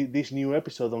curious, this new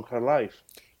episode on her life.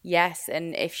 Yes,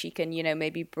 and if she can,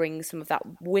 maybe bring some of that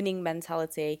winning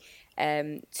mentality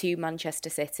to Manchester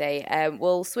City.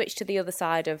 We'll switch to the other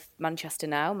side of Manchester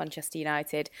now, Manchester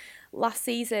United. Last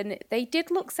season, they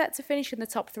did look set to finish in the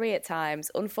top three at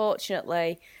times.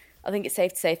 Unfortunately, I think it's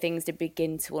safe to say things did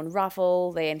begin to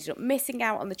unravel. They ended up missing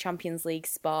out on the Champions League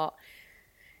spot.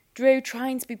 Drew,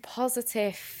 trying to be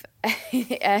positive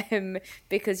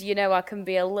because, I can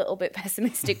be a little bit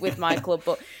pessimistic with my club,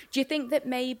 but do you think that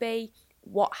maybe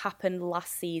what happened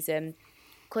last season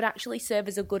could actually serve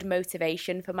as a good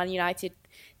motivation for Man United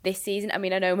this season? I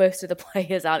mean, I know most of the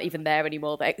players aren't even there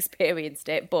anymore that experienced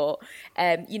it, but,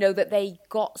 that they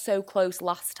got so close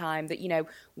last time that,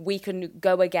 we can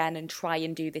go again and try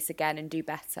and do this again and do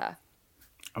better.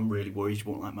 I'm really worried you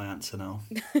won't like my answer now.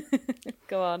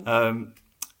 Go on.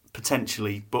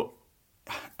 Potentially, but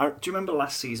do you remember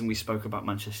last season we spoke about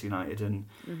Manchester United and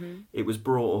it was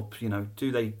brought up, do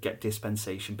they get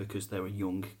dispensation because they're a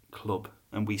young club?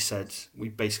 And we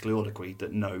basically all agreed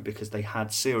that no, because they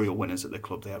had serial winners at the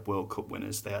club, they had World Cup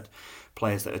winners, they had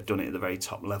players that had done it at the very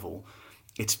top level.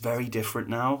 It's very different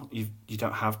now. You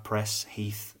don't have Press,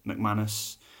 Heath,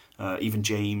 McManus, even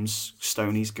James,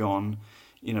 Stoney's gone.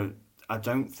 I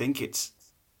don't think it's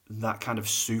that kind of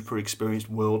super experienced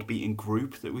world-beating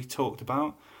group that we talked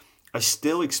about. I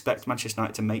still expect Manchester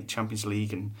United to make Champions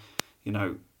League and,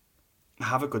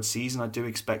 have a good season. I do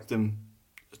expect them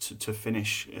to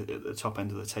finish at the top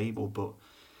end of the table, but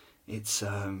it's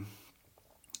going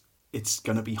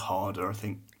to be harder, I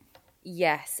think.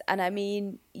 Yes, and I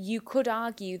mean, you could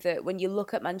argue that when you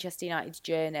look at Manchester United's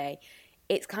journey,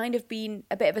 it's kind of been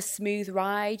a bit of a smooth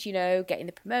ride, getting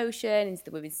the promotion into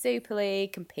the Women's Super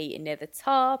League, competing near the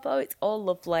top. Oh, it's all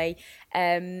lovely.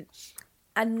 And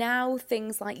now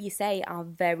things, like you say, are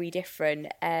very different.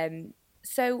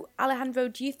 So, Alejandro,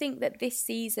 do you think that this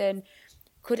season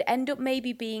could end up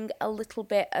maybe being a little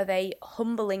bit of a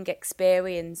humbling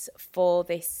experience for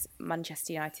this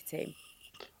Manchester United team?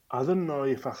 I don't know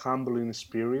if a humbling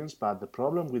experience, but the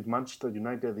problem with Manchester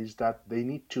United is that they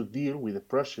need to deal with the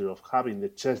pressure of having the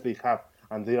chest they have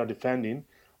and they are defending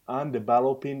and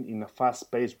developing in a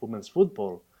fast-paced women's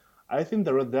football. I think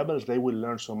the Red Devils, they will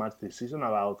learn so much this season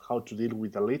about how to deal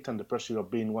with the elite and the pressure of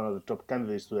being one of the top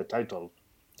candidates to the title.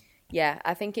 Yeah,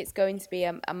 I think it's going to be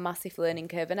a massive learning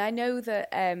curve. And I know that,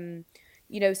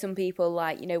 some people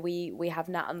we have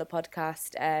Nat on the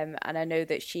podcast and I know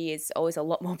that she is always a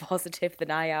lot more positive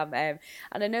than I am. And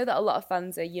I know that a lot of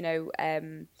fans are,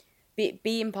 being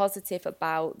being positive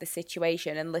about the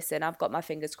situation. And listen, I've got my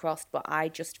fingers crossed, but I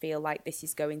just feel like this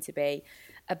is going to be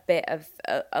a bit of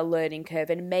a learning curve.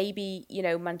 And maybe,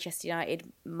 Manchester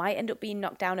United might end up being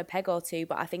knocked down a peg or two,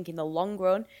 but I think in the long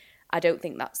run, I don't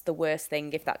think that's the worst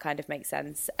thing, if that kind of makes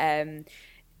sense.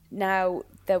 Now,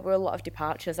 there were a lot of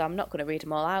departures. I'm not going to read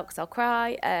them all out because I'll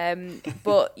cry.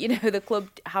 But, the club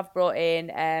have brought in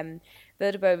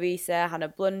Vilda Risa, Hannah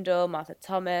Blundell, Martha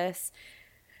Thomas.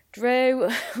 Drew,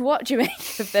 what do you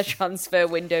make of the transfer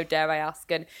window, dare I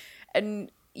ask?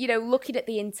 And looking at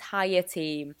the entire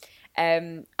team,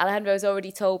 Alejandro's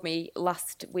already told me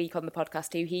last week on the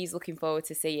podcast who he's looking forward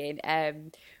to seeing.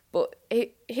 But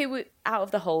who out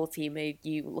of the whole team are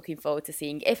you looking forward to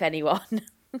seeing, if anyone?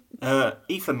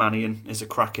 Aoife Mannion is a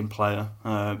cracking player.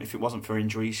 If it wasn't for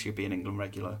injuries, she'd be an England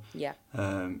regular. Yeah.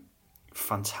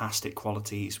 Fantastic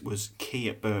qualities, was key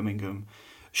at Birmingham,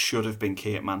 should have been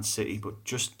key at Man City, but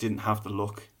just didn't have the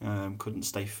look, couldn't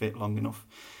stay fit long enough.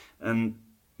 And,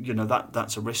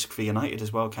 that's a risk for United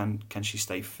as well. Can she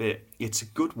stay fit? It's a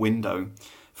good window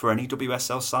for any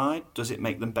WSL side. Does it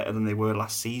make them better than they were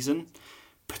last season?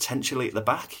 Potentially at the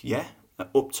back, yeah.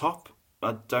 Up top,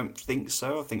 I don't think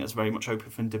so. I think that's very much open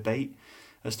for debate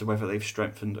as to whether they've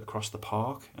strengthened across the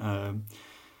park.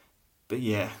 But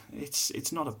yeah,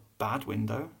 it's not a bad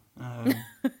window,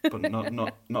 but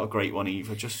not a great one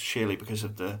either. Just sheerly because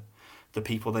of the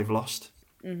people they've lost.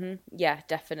 Mm-hmm. Yeah,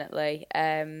 definitely.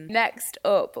 Next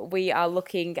up, we are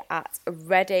looking at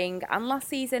Reading, and last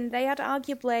season they had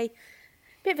arguably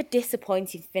bit of a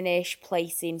disappointing finish,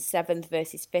 placing 7th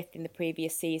versus 5th in the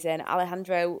previous season.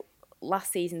 Alejandro,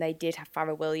 last season they did have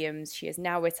Farrah Williams. She is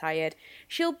now retired.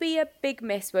 She'll be a big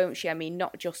miss, won't she? I mean,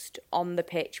 not just on the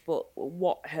pitch, but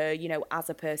what her,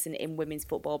 as a person in women's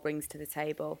football brings to the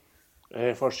table.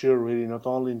 For sure, really, not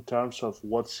only in terms of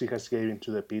what she has given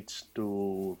to the pitch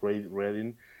to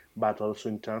Reading, but also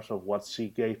in terms of what she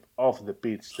gave off the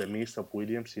pitch. The miss of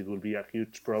Williams, it will be a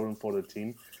huge problem for the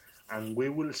team. And we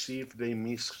will see if they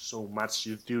miss so much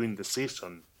during the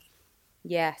season.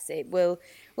 Yes, it will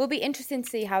be interesting to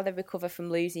see how they recover from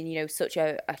losing, such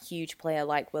a huge player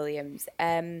like Williams.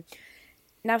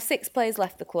 Now 6 players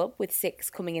left the club, with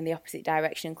 6 coming in the opposite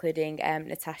direction, including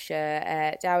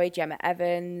Natasha Dowie, Gemma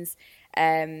Evans,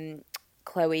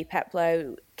 Chloe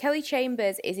Peplow. Kelly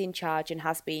Chambers is in charge and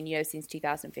has been, since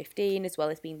 2015, as well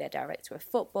as being their director of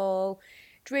football.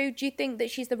 Drew, do you think that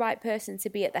she's the right person to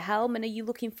be at the helm, and are you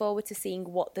looking forward to seeing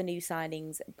what the new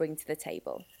signings bring to the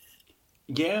table?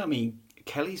 Yeah, I mean,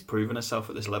 Kelly's proven herself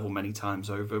at this level many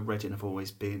times over. Reading have always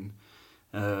been,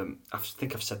 I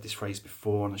think I've said this phrase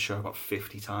before on the show about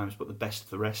 50 times, but the best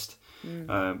of the rest.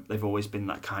 They've always been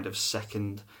that kind of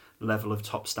second level of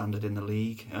top standard in the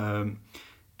league.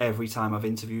 Every time I've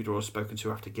interviewed her or spoken to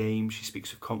her after games, she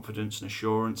speaks of confidence and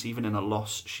assurance. Even in a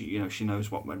loss, she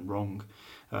knows what went wrong.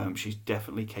 She's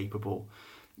definitely capable.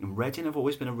 And Reading have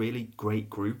always been a really great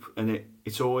group, and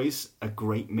it's always a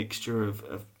great mixture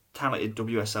of talented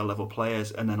WSL level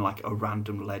players and then like a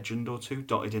random legend or two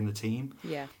dotted in the team.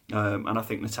 Yeah. And I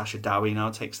think Natasha Dowie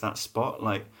now takes that spot,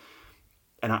 like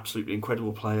an absolutely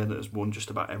incredible player that has won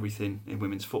just about everything in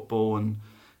women's football, and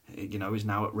is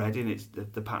now at Reading.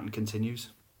 The pattern continues.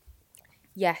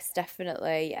 Yes,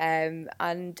 definitely. And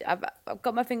I've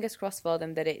got my fingers crossed for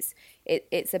them that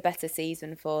it's a better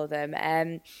season for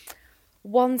them.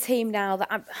 One team now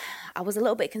that I was a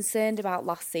little bit concerned about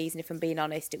last season, if I'm being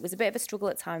honest. It was a bit of a struggle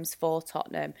at times for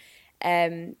Tottenham.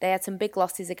 They had some big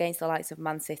losses against the likes of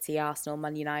Man City, Arsenal,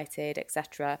 Man United,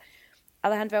 etc.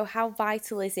 Alejandro, how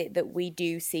vital is it that we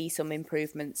do see some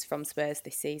improvements from Spurs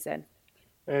this season?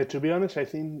 To be honest, I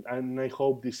think and I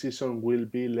hope this season will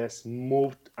be less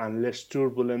moved and less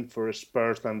turbulent for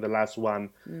Spurs than the last one.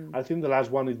 I think the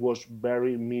last one, it was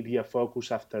very media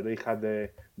focused after they had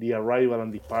the arrival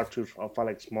and departure of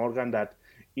Alex Morgan, that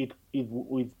it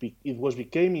was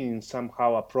becoming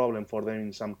somehow a problem for them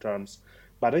in some terms.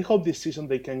 But I hope this season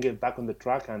they can get back on the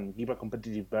track and give a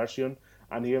competitive version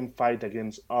and even fight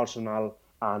against Arsenal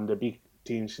and the big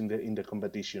teams in the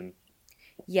competition.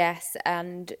 Yes,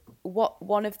 and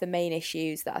one of the main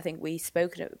issues that I think we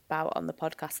spoken about on the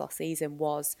podcast last season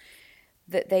was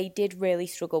that they did really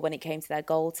struggle when it came to their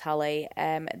goal tally.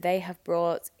 They have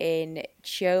brought in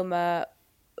Chioma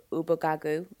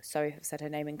Ubogagu, sorry if I've said her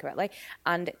name incorrectly,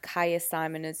 and Kaya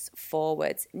Simon as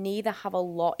forwards. Neither have a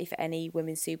lot, if any,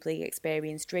 Women's Super League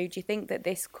experience. Drew, do you think that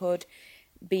this could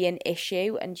be an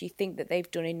issue, and do you think that they've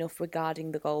done enough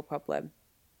regarding the goal problem?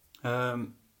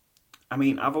 I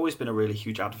mean, I've always been a really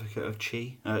huge advocate of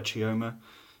Chioma.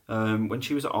 When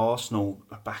she was at Arsenal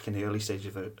back in the early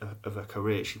stages of her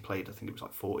career, she played, I think it was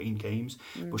like 14 games,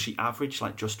 but she averaged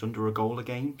like just under a goal a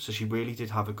game, so she really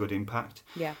did have a good impact.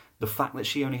 Yeah. The fact that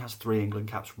she only has 3 England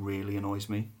caps really annoys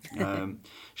me.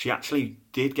 She actually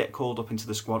did get called up into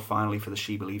the squad finally for the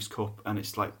She Believes Cup, and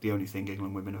it's like the only thing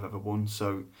England women have ever won,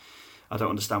 so I don't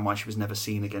understand why she was never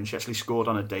seen again. She actually scored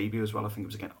on her debut as well, I think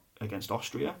it was against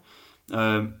Austria.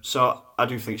 So I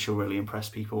do think she'll really impress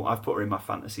people. I've put her in my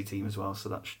fantasy team as well, so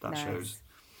that nice. shows.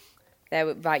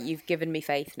 There, right, you've given me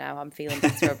faith now. I'm feeling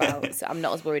better about. So I'm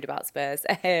not as worried about Spurs.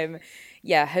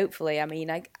 Yeah, hopefully. I mean,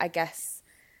 I guess.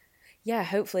 Yeah,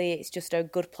 hopefully it's just a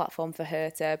good platform for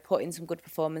her to put in some good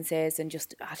performances and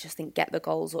I just think get the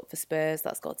goals up for Spurs.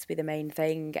 That's got to be the main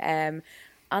thing.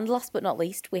 And last but not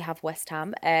least, we have West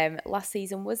Ham. Last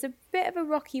season was a bit of a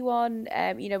rocky one,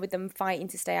 with them fighting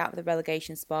to stay out of the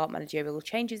relegation spot, managerial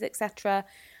changes, etc.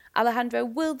 Alejandro,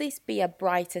 will this be a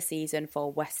brighter season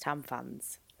for West Ham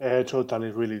fans?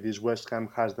 Totally, really. This West Ham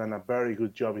has done a very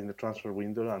good job in the transfer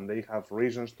window and they have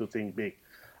reasons to think big.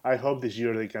 I hope this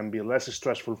year they can be less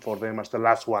stressful for them as the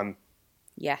last one.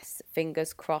 Yes,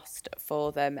 fingers crossed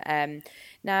for them.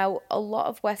 Now, a lot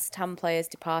of West Ham players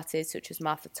departed, such as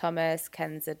Martha Thomas,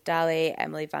 Kenza Daly,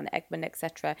 Emily Van Egmond,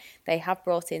 etc. They have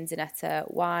brought in Zanetta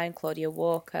Wine, Claudia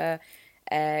Walker,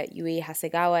 Yui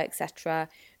Hasegawa, etc.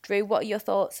 Drew, what are your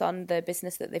thoughts on the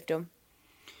business that they've done?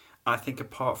 I think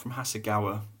apart from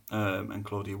Hasegawa and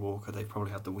Claudia Walker, they've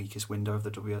probably had the weakest window of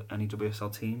any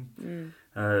WSL team.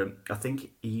 I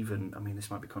think this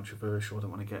might be controversial, I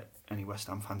don't want to get any West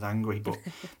Ham fans angry, but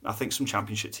I think some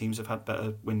Championship teams have had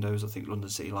better windows. I think London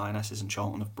City Lionesses and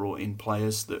Charlton have brought in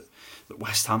players that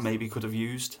West Ham maybe could have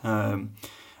used.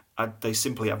 They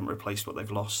simply haven't replaced what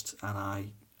they've lost, and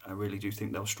I really do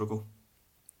think they'll struggle.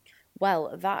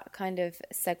 Well, that kind of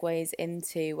segues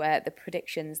into the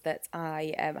predictions that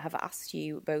I have asked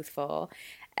you both for,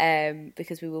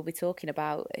 because we will be talking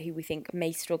about who we think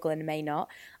may struggle and may not.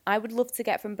 I would love to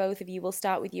get from both of you. We'll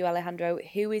start with you, Alejandro.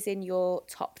 Who is in your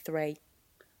top 3?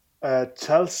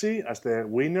 Chelsea as the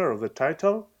winner of the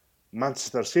title,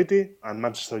 Manchester City and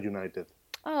Manchester United.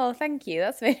 Oh, thank you.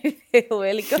 That's made me feel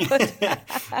really good.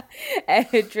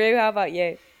 Drew, how about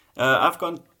you? I've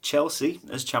gone Chelsea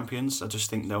as champions. I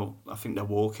think they'll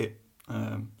walk it.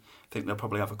 I think they'll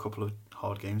probably have a couple of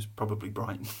hard games, probably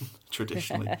Brighton,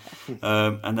 traditionally.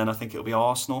 And then I think it'll be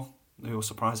Arsenal, who will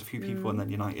surprise a few people, and then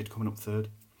United coming up third.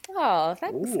 Oh,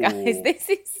 thanks, guys. This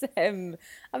is, I'm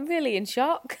really in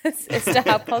shock as to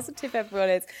how positive everyone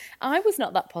is. I was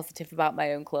not that positive about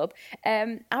my own club.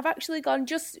 I've actually gone,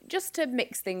 just to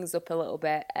mix things up a little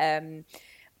bit,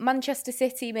 Manchester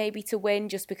City maybe to win,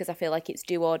 just because I feel like it's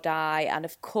do or die. And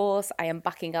of course, I am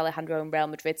backing Alejandro and Real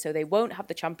Madrid, so they won't have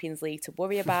the Champions League to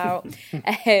worry about.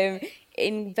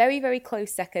 In very, very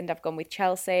close second, I've gone with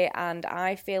Chelsea, and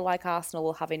I feel like Arsenal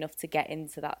will have enough to get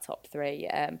into that top 3.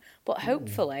 But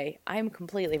hopefully, I'm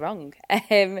completely wrong.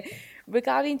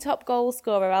 Regarding top goal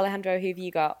scorer, Alejandro, who have you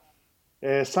got?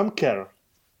 Sam Kerr.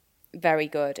 Very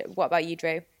good. What about you,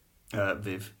 Drew?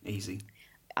 Viv, easy.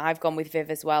 I've gone with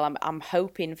Viv as well. I'm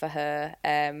hoping for her.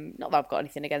 Not that I've got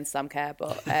anything against Sam Kerr,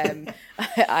 but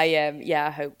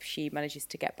I hope she manages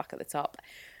to get back at the top.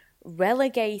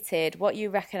 Relegated. What you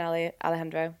reckon,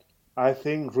 Alejandro? I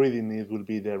think Reading it will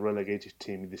be the relegated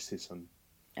team this season.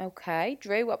 Okay,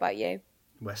 Drew. What about you?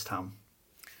 West Ham.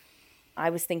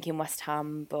 I was thinking West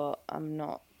Ham, but I'm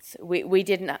not. We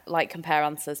didn't compare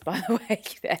answers, by the way,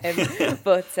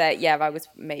 but I was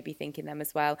maybe thinking them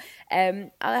as well.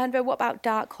 Alejandro, what about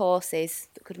dark horses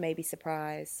that could maybe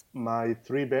surprise? My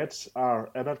 3 bets are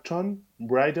Everton,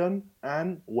 Brighton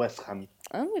and West Ham.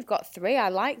 Oh, we've got 3. I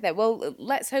like that. Well,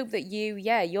 let's hope that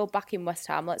you're back in West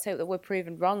Ham. Let's hope that we're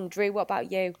proven wrong. Drew, what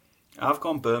about you? I've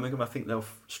gone Birmingham. I think they'll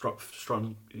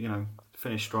strong,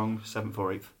 finish strong, 7th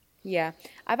or 8th. Yeah,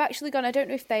 I've actually gone. I don't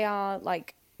know if they are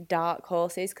dark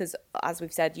horses, because as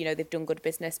we've said, they've done good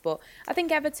business, but I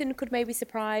think Everton could maybe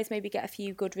surprise, maybe get a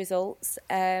few good results.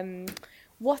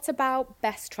 What about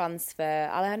best transfer,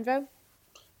 Alejandro?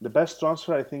 The best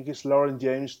transfer, I think, is Lauren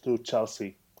James to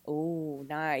Chelsea. Oh,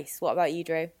 nice. What about you,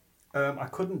 Drew? I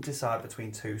couldn't decide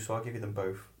between 2, so I'll give you them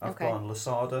both. I've gone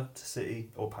Lasada to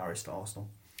City or Paris to Arsenal.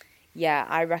 Yeah,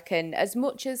 I reckon as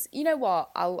much as, you know what,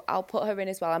 I'll put her in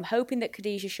as well. I'm hoping that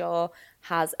Khadija Shaw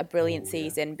has a brilliant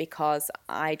season, because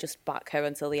I just back her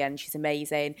until the end. She's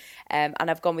amazing. And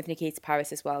I've gone with Nikita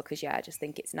Paris as well, because, I just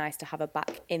think it's nice to have her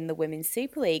back in the Women's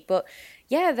Super League. But,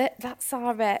 that's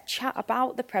our chat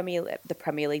about the Premier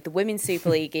League, the Women's Super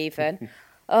League even.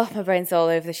 Oh, my brain's all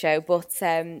over the show. But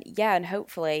yeah, and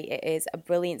hopefully it is a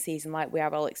brilliant season like we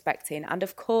are all expecting. And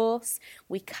of course,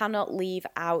 we cannot leave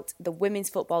out the women's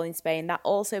football in Spain. That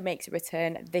also makes a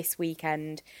return this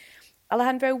weekend.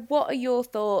 Alejandro, what are your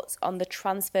thoughts on the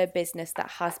transfer business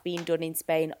that has been done in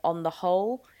Spain on the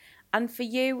whole? And for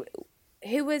you,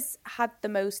 who has had the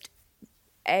most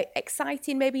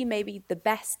exciting, maybe the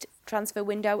best transfer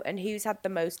window, and who's had the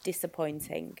most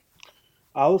disappointing?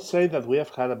 I would say that we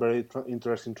have had a very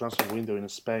interesting transfer window in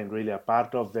Spain, really. A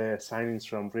part of the signings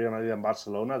from Real Madrid and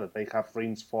Barcelona, that they have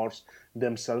reinforced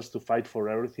themselves to fight for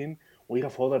everything. We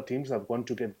have other teams that want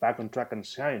to get back on track and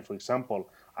shine. For example,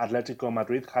 Atletico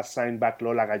Madrid has signed back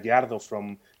Lola Gallardo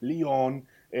from Lyon.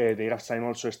 They have signed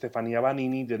also Stefania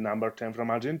Vanini, the number 10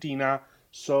 from Argentina.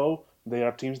 So they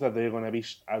are teams that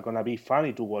are gonna be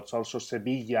funny to watch. Also,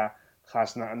 Sevilla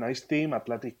has a nice team.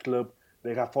 Athletic Club,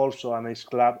 they have also a nice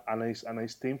club, a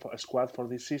nice team, a squad for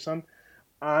this season,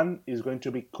 and it's going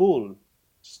to be cool.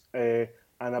 And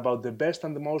about the best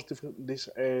and the most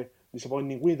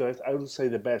disappointing window, I would say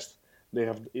the best.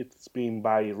 It's been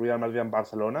by Real Madrid and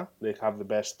Barcelona. They have the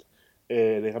best.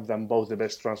 They have done both the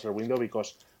best transfer window,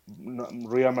 because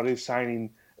Real Madrid signing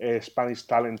Spanish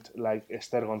talent like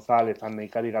Esther González and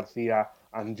Neikari Garcia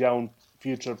and young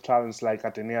future talents like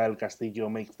Atenea del Castillo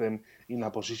makes them in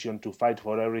a position to fight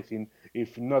for everything,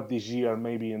 if not this year,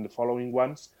 maybe in the following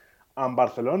ones. And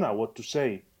Barcelona, what to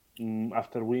say?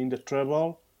 After winning the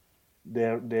treble,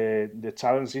 the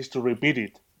challenge is to repeat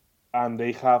it, and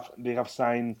they have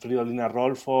signed Fridolina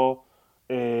Rolfo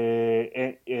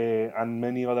and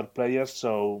many other players.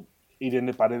 So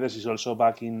Irene Paredes is also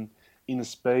back in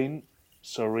Spain.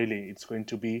 So really, it's going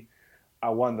to be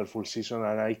a wonderful season,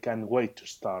 and I can't wait to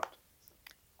start.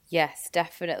 Yes,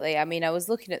 definitely. I mean, I was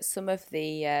looking at some of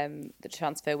the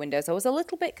transfer windows. I was a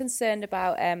little bit concerned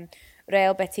about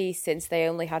Real Betis, since they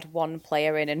only had one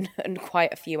player in and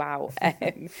quite a few out.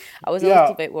 I was a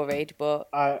little bit worried, but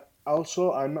I'm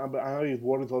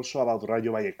worried also about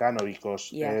Rayo Vallecano,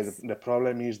 because yes. the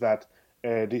problem is that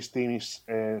this team is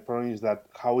problem is that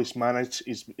how it's managed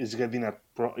is getting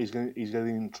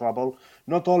in trouble,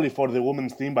 not only for the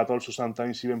women's team but also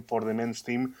sometimes even for the men's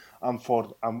team, and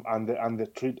for and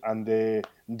the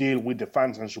deal with the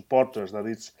fans and supporters, that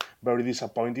it's very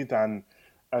disappointed. And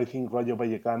I think Rayo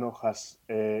Vallecano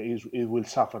it will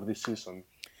suffer this season.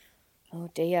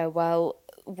 Oh dear. Well,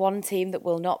 one team that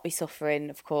will not be suffering,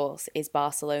 of course, is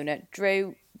Barcelona.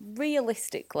 Drew,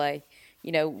 realistically,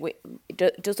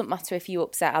 it doesn't matter if you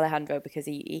upset Alejandro, because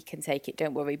he can take it,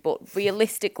 don't worry. But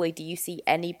realistically, do you see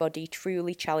anybody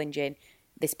truly challenging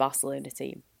this Barcelona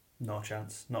team? Not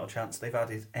a chance. They've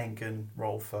added Engen,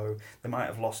 Rolfo. They might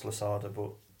have lost Lasada,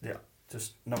 but yeah,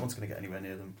 just no one's going to get anywhere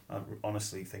near them. I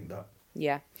honestly think that.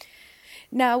 Yeah.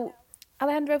 Now,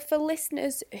 Alejandro, for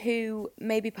listeners who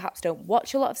maybe perhaps don't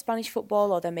watch a lot of Spanish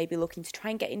football, or they're maybe looking to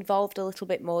try and get involved a little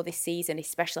bit more this season,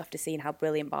 especially after seeing how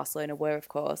brilliant Barcelona were, of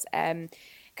course,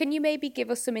 can you maybe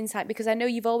give us some insight? Because I know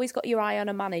you've always got your eye on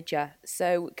a manager.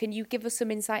 So can you give us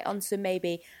some insight onto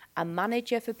maybe a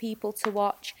manager for people to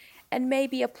watch, and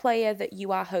maybe a player that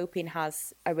you are hoping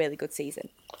has a really good season?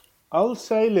 I'll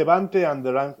say Levante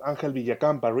under Angel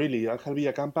Villacampa, really. Angel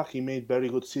Villacampa, he made very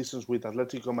good seasons with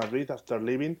Atletico Madrid after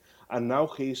leaving, and now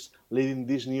he's leading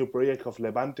this new project of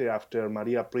Levante after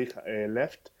Maria Puig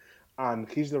left, and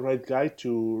he's the right guy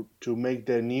to make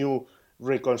the new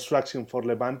reconstruction for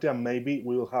Levante, and maybe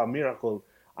we will have a miracle.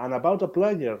 And about a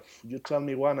player, you tell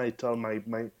me one, I tell my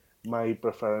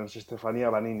preference, Stefania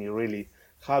Vanini, really.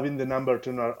 Having the number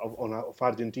 10 of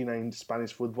Argentina in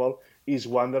Spanish football is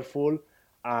wonderful.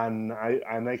 And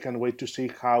I can't wait to see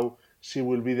how she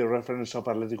will be the reference of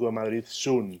Atletico Madrid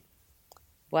soon.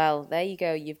 Well, there you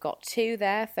go. You've got two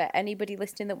there for anybody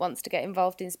listening that wants to get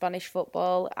involved in Spanish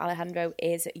football. Alejandro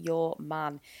is your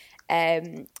man.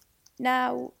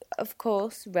 Now, of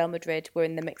course, Real Madrid were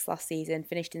in the mix last season,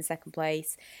 finished in second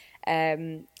place,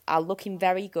 are looking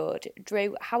very good.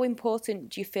 Drew, how important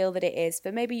do you feel that it is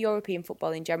for maybe European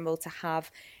football in general to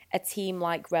have a team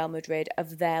like Real Madrid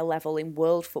of their level in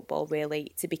world football,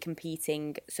 really, to be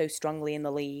competing so strongly in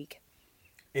the league?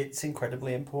 It's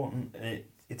incredibly important.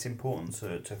 It's important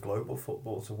to global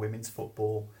football, to women's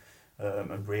football,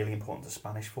 and really important to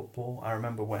Spanish football. I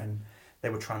remember when they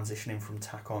were transitioning from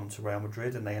Tacon to Real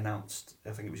Madrid, and they announced,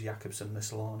 I think it was Jakobsen and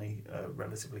Mislani,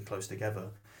 relatively close together.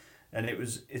 And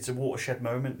it's a watershed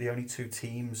moment. The only two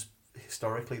teams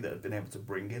historically that have been able to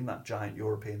bring in that giant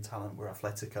European talent were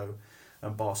Atletico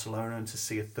and Barcelona, and to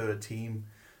see a third team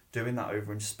doing that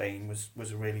over in Spain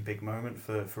was a really big moment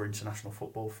for international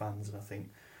football fans. And I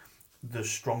think the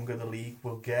stronger the league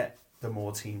will get, the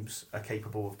more teams are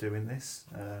capable of doing this.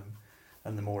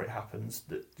 and the more it happens,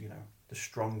 the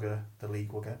stronger the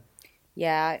league will get.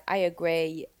 Yeah, I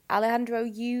agree. Alejandro,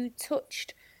 you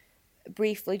touched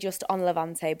briefly just on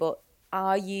Levante, but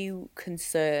are you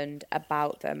concerned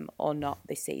about them or not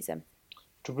this season?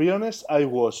 To be honest, I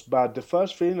was, but the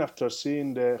first feeling after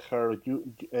seeing her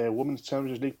Women's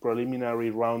Champions League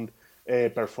preliminary round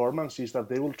performance is that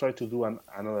they will try to do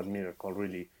another miracle,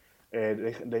 really.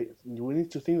 We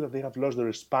need to think that they have lost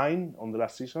their spine on the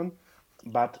last season,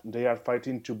 but they are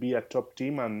fighting to be a top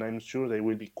team, and I'm sure they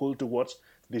will be cool to watch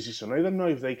this season. I don't know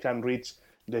if they can reach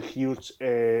the huge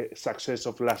success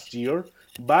of last year,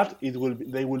 but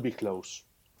they will be close.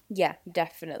 Yeah,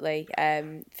 definitely.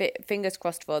 Fingers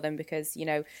crossed for them, because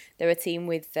they're a team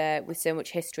with so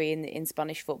much history in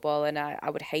Spanish football, and I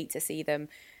would hate to see them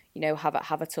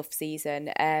have a tough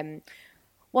season.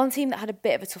 One team that had a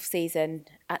bit of a tough season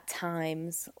at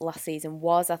times last season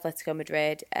was Atletico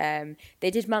Madrid. They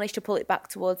did manage to pull it back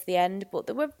towards the end, but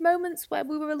there were moments where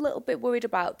we were a little bit worried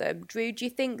about them. Drew, do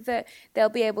you think that they'll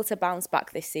be able to bounce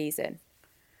back this season?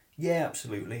 Yeah,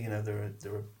 absolutely.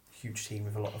 They're a huge team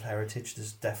with a lot of heritage.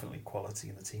 There's definitely quality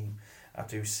in the team. I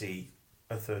do see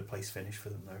a third place finish for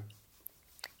them though.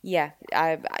 Yeah,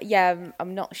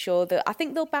 I'm not sure that. I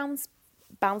think they'll bounce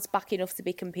back enough to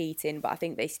be competing, but I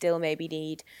think they still maybe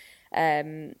need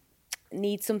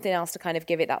something else to kind of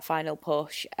give it that final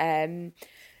push.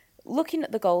 Looking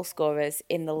at the goal scorers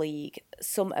in the league,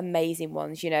 some amazing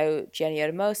ones. Jenny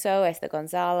Hermoso, Esther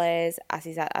Gonzalez,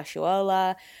 Azizat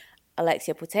Ashuola,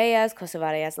 Alexia Putellas,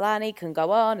 Kosovari Aslani, can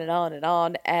go on and on and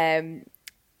on.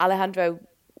 Alejandro,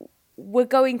 we're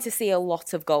going to see a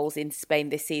lot of goals in Spain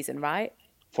this season, right?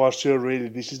 For sure, really.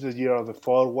 This is the year of the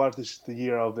forward, this is the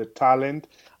year of the talent,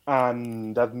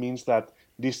 and that means that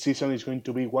this season is going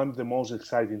to be one of the most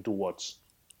exciting to watch.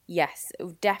 Yes,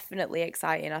 definitely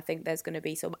exciting. I think there's going to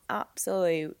be some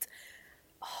absolute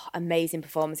amazing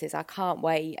performances. I can't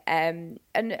wait. And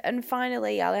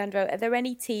finally, Alejandro, are there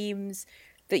any teams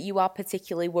that you are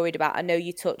particularly worried about? I know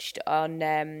you touched on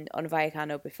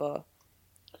Vallecano before.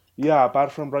 Yeah,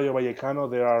 apart from Rayo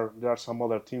Vallecano, there are some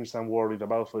other teams I'm worried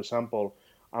about. For example,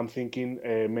 I'm thinking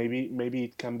maybe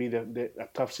it can be a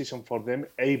tough season for them,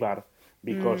 Eibar,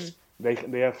 because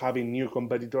they are having new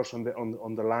competitors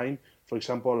on the line. For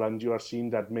example, and you are seeing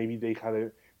that maybe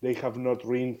they have not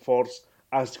reinforced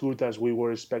as good as we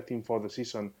were expecting for the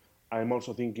season. I'm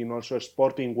also thinking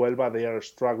Sporting Huelva, they are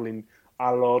struggling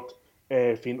a lot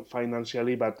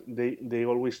financially, but they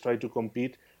always try to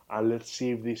compete. And let's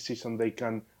see if this season they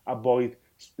can avoid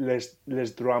less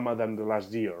drama than the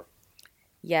last year.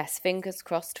 Yes, fingers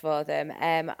crossed for them.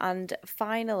 And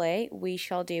finally, we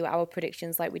shall do our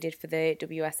predictions like we did for the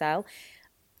WSL.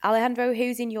 Alejandro,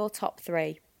 who's in your top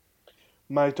three?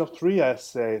 My top three, I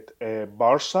said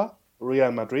Barça,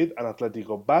 Real Madrid, and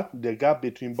Atletico. But the gap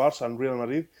between Barça and Real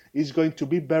Madrid is going to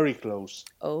be very close.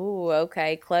 Oh,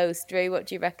 okay, close. Drew, what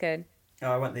do you reckon?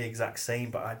 I went the exact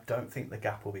same, but I don't think the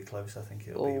gap will be close. I think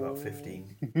it'll be about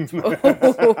 15.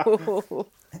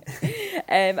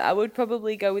 I would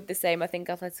probably go with the same. I think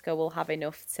Atletico will have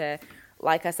enough to,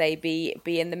 like I say, be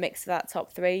in the mix of that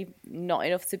top three. Not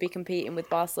enough to be competing with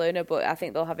Barcelona, but I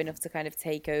think they'll have enough to kind of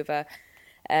take over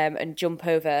and jump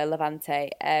over Levante.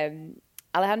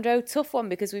 Alejandro, tough one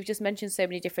because we've just mentioned so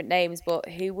many different names, but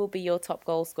who will be your top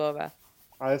goal scorer?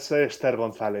 I'll say Esther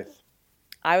Gonzalez.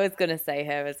 I was going to say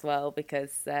her as well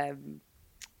because,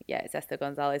 it's Esther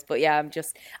Gonzalez. But yeah,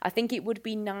 I think it would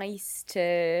be nice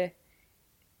to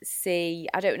see,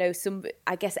 I don't know,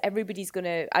 I guess everybody's going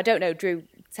to, I don't know, Drew,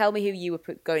 tell me who you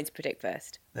were going to predict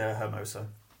first. Hermoso.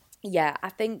 Yeah, I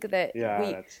think that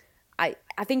I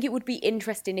think it would be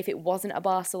interesting if it wasn't a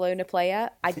Barcelona player.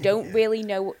 I don't really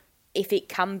know if it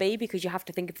can be because you have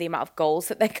to think of the amount of goals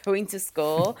that they're going to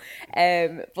score.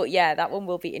 But yeah, that one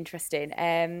will be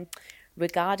interesting.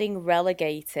 Regarding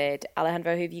relegated,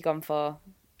 Alejandro, who have you gone for?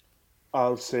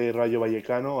 I'll say Rayo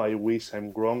Vallecano. I wish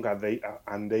I'm wrong,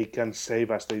 and they can save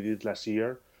as they did last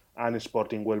year. And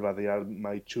Sporting Huelva, they are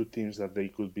my two teams that they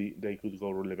could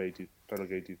go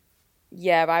relegated.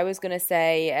 Yeah, I was going to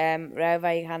say Rayo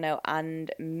Vallecano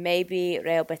and maybe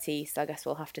Real Betis. I guess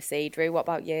we'll have to see. Drew, what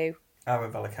about you? I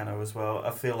went Vallecano as well. I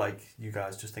feel like you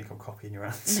guys just think I'm copying your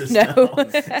answers now.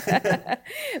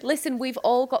 Listen, we've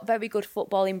all got very good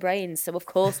footballing brains, so of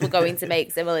course we're going to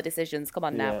make similar decisions. Come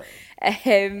on now.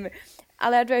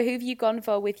 Alejandro, who have you gone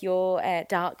for with your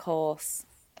dark horse?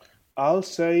 I'll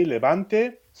say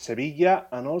Levante, Sevilla,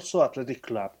 and also Athletic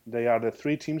Club. They are the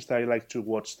three teams that I like to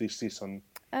watch this season.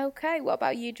 Okay, what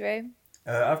about you, Drew?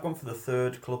 I've gone for the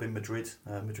third club in Madrid,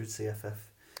 Madrid CFF.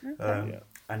 Okay.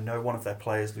 I know one of their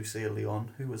players, Lucia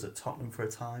Leon, who was at Tottenham for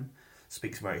a time,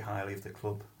 speaks very highly of the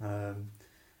club.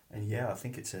 And yeah, I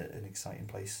think it's an exciting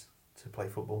place to play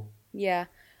football. Yeah.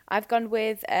 I've gone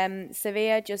with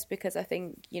Sevilla just because I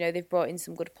think, they've brought in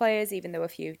some good players, even though a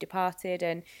few have departed.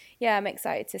 And yeah, I'm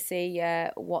excited to see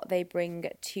what they bring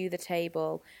to the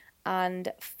table.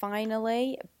 And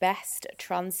finally, best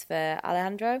transfer,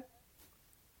 Alejandro?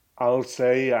 I'll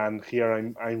say, and here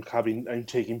I'm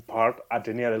taking part,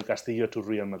 Atenea del Castillo to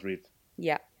Real Madrid.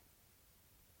 Yeah.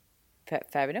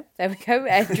 Fair enough. There we go.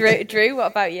 Drew,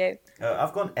 what about you?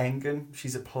 I've gone Engen.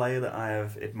 She's a player that I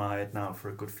have admired now for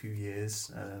a good few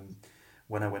years.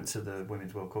 When I went to the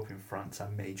Women's World Cup in France, I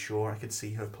made sure I could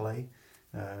see her play.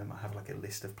 I have like a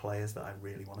list of players that I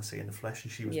really want to see in the flesh,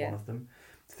 and she was one of them.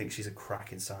 I think she's a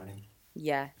cracking signing.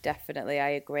 Yeah, definitely. I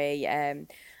agree.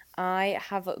 I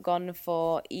have gone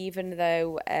for, even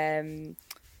though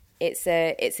it's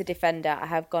a defender, I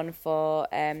have gone for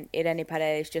Irene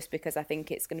Paredes just because I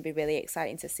think it's going to be really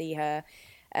exciting to see her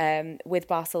with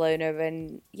Barcelona.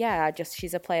 And yeah,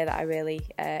 she's a player that I really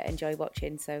enjoy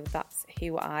watching. So that's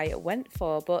who I went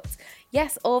for. But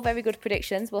yes, all very good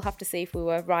predictions. We'll have to see if we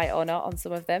were right or not on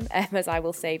some of them, as I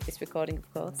will save this recording,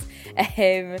 of course.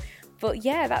 But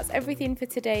yeah, that's everything for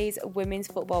today's Women's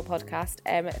Football Podcast.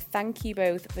 Thank you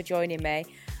both for joining me,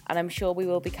 and I'm sure we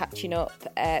will be catching up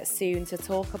soon to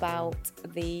talk about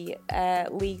the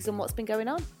leagues and what's been going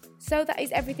on. So that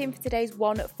is everything for today's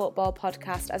OneFootball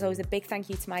Podcast. As always, a big thank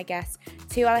you to my guests,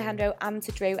 to Alejandro and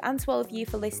to Drew, and to all of you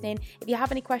for listening. If you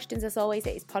have any questions, as always,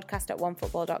 it is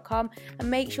podcast@onefootball.com,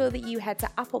 and make sure that you head to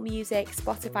Apple Music,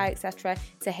 Spotify, etc.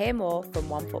 to hear more from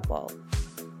OneFootball.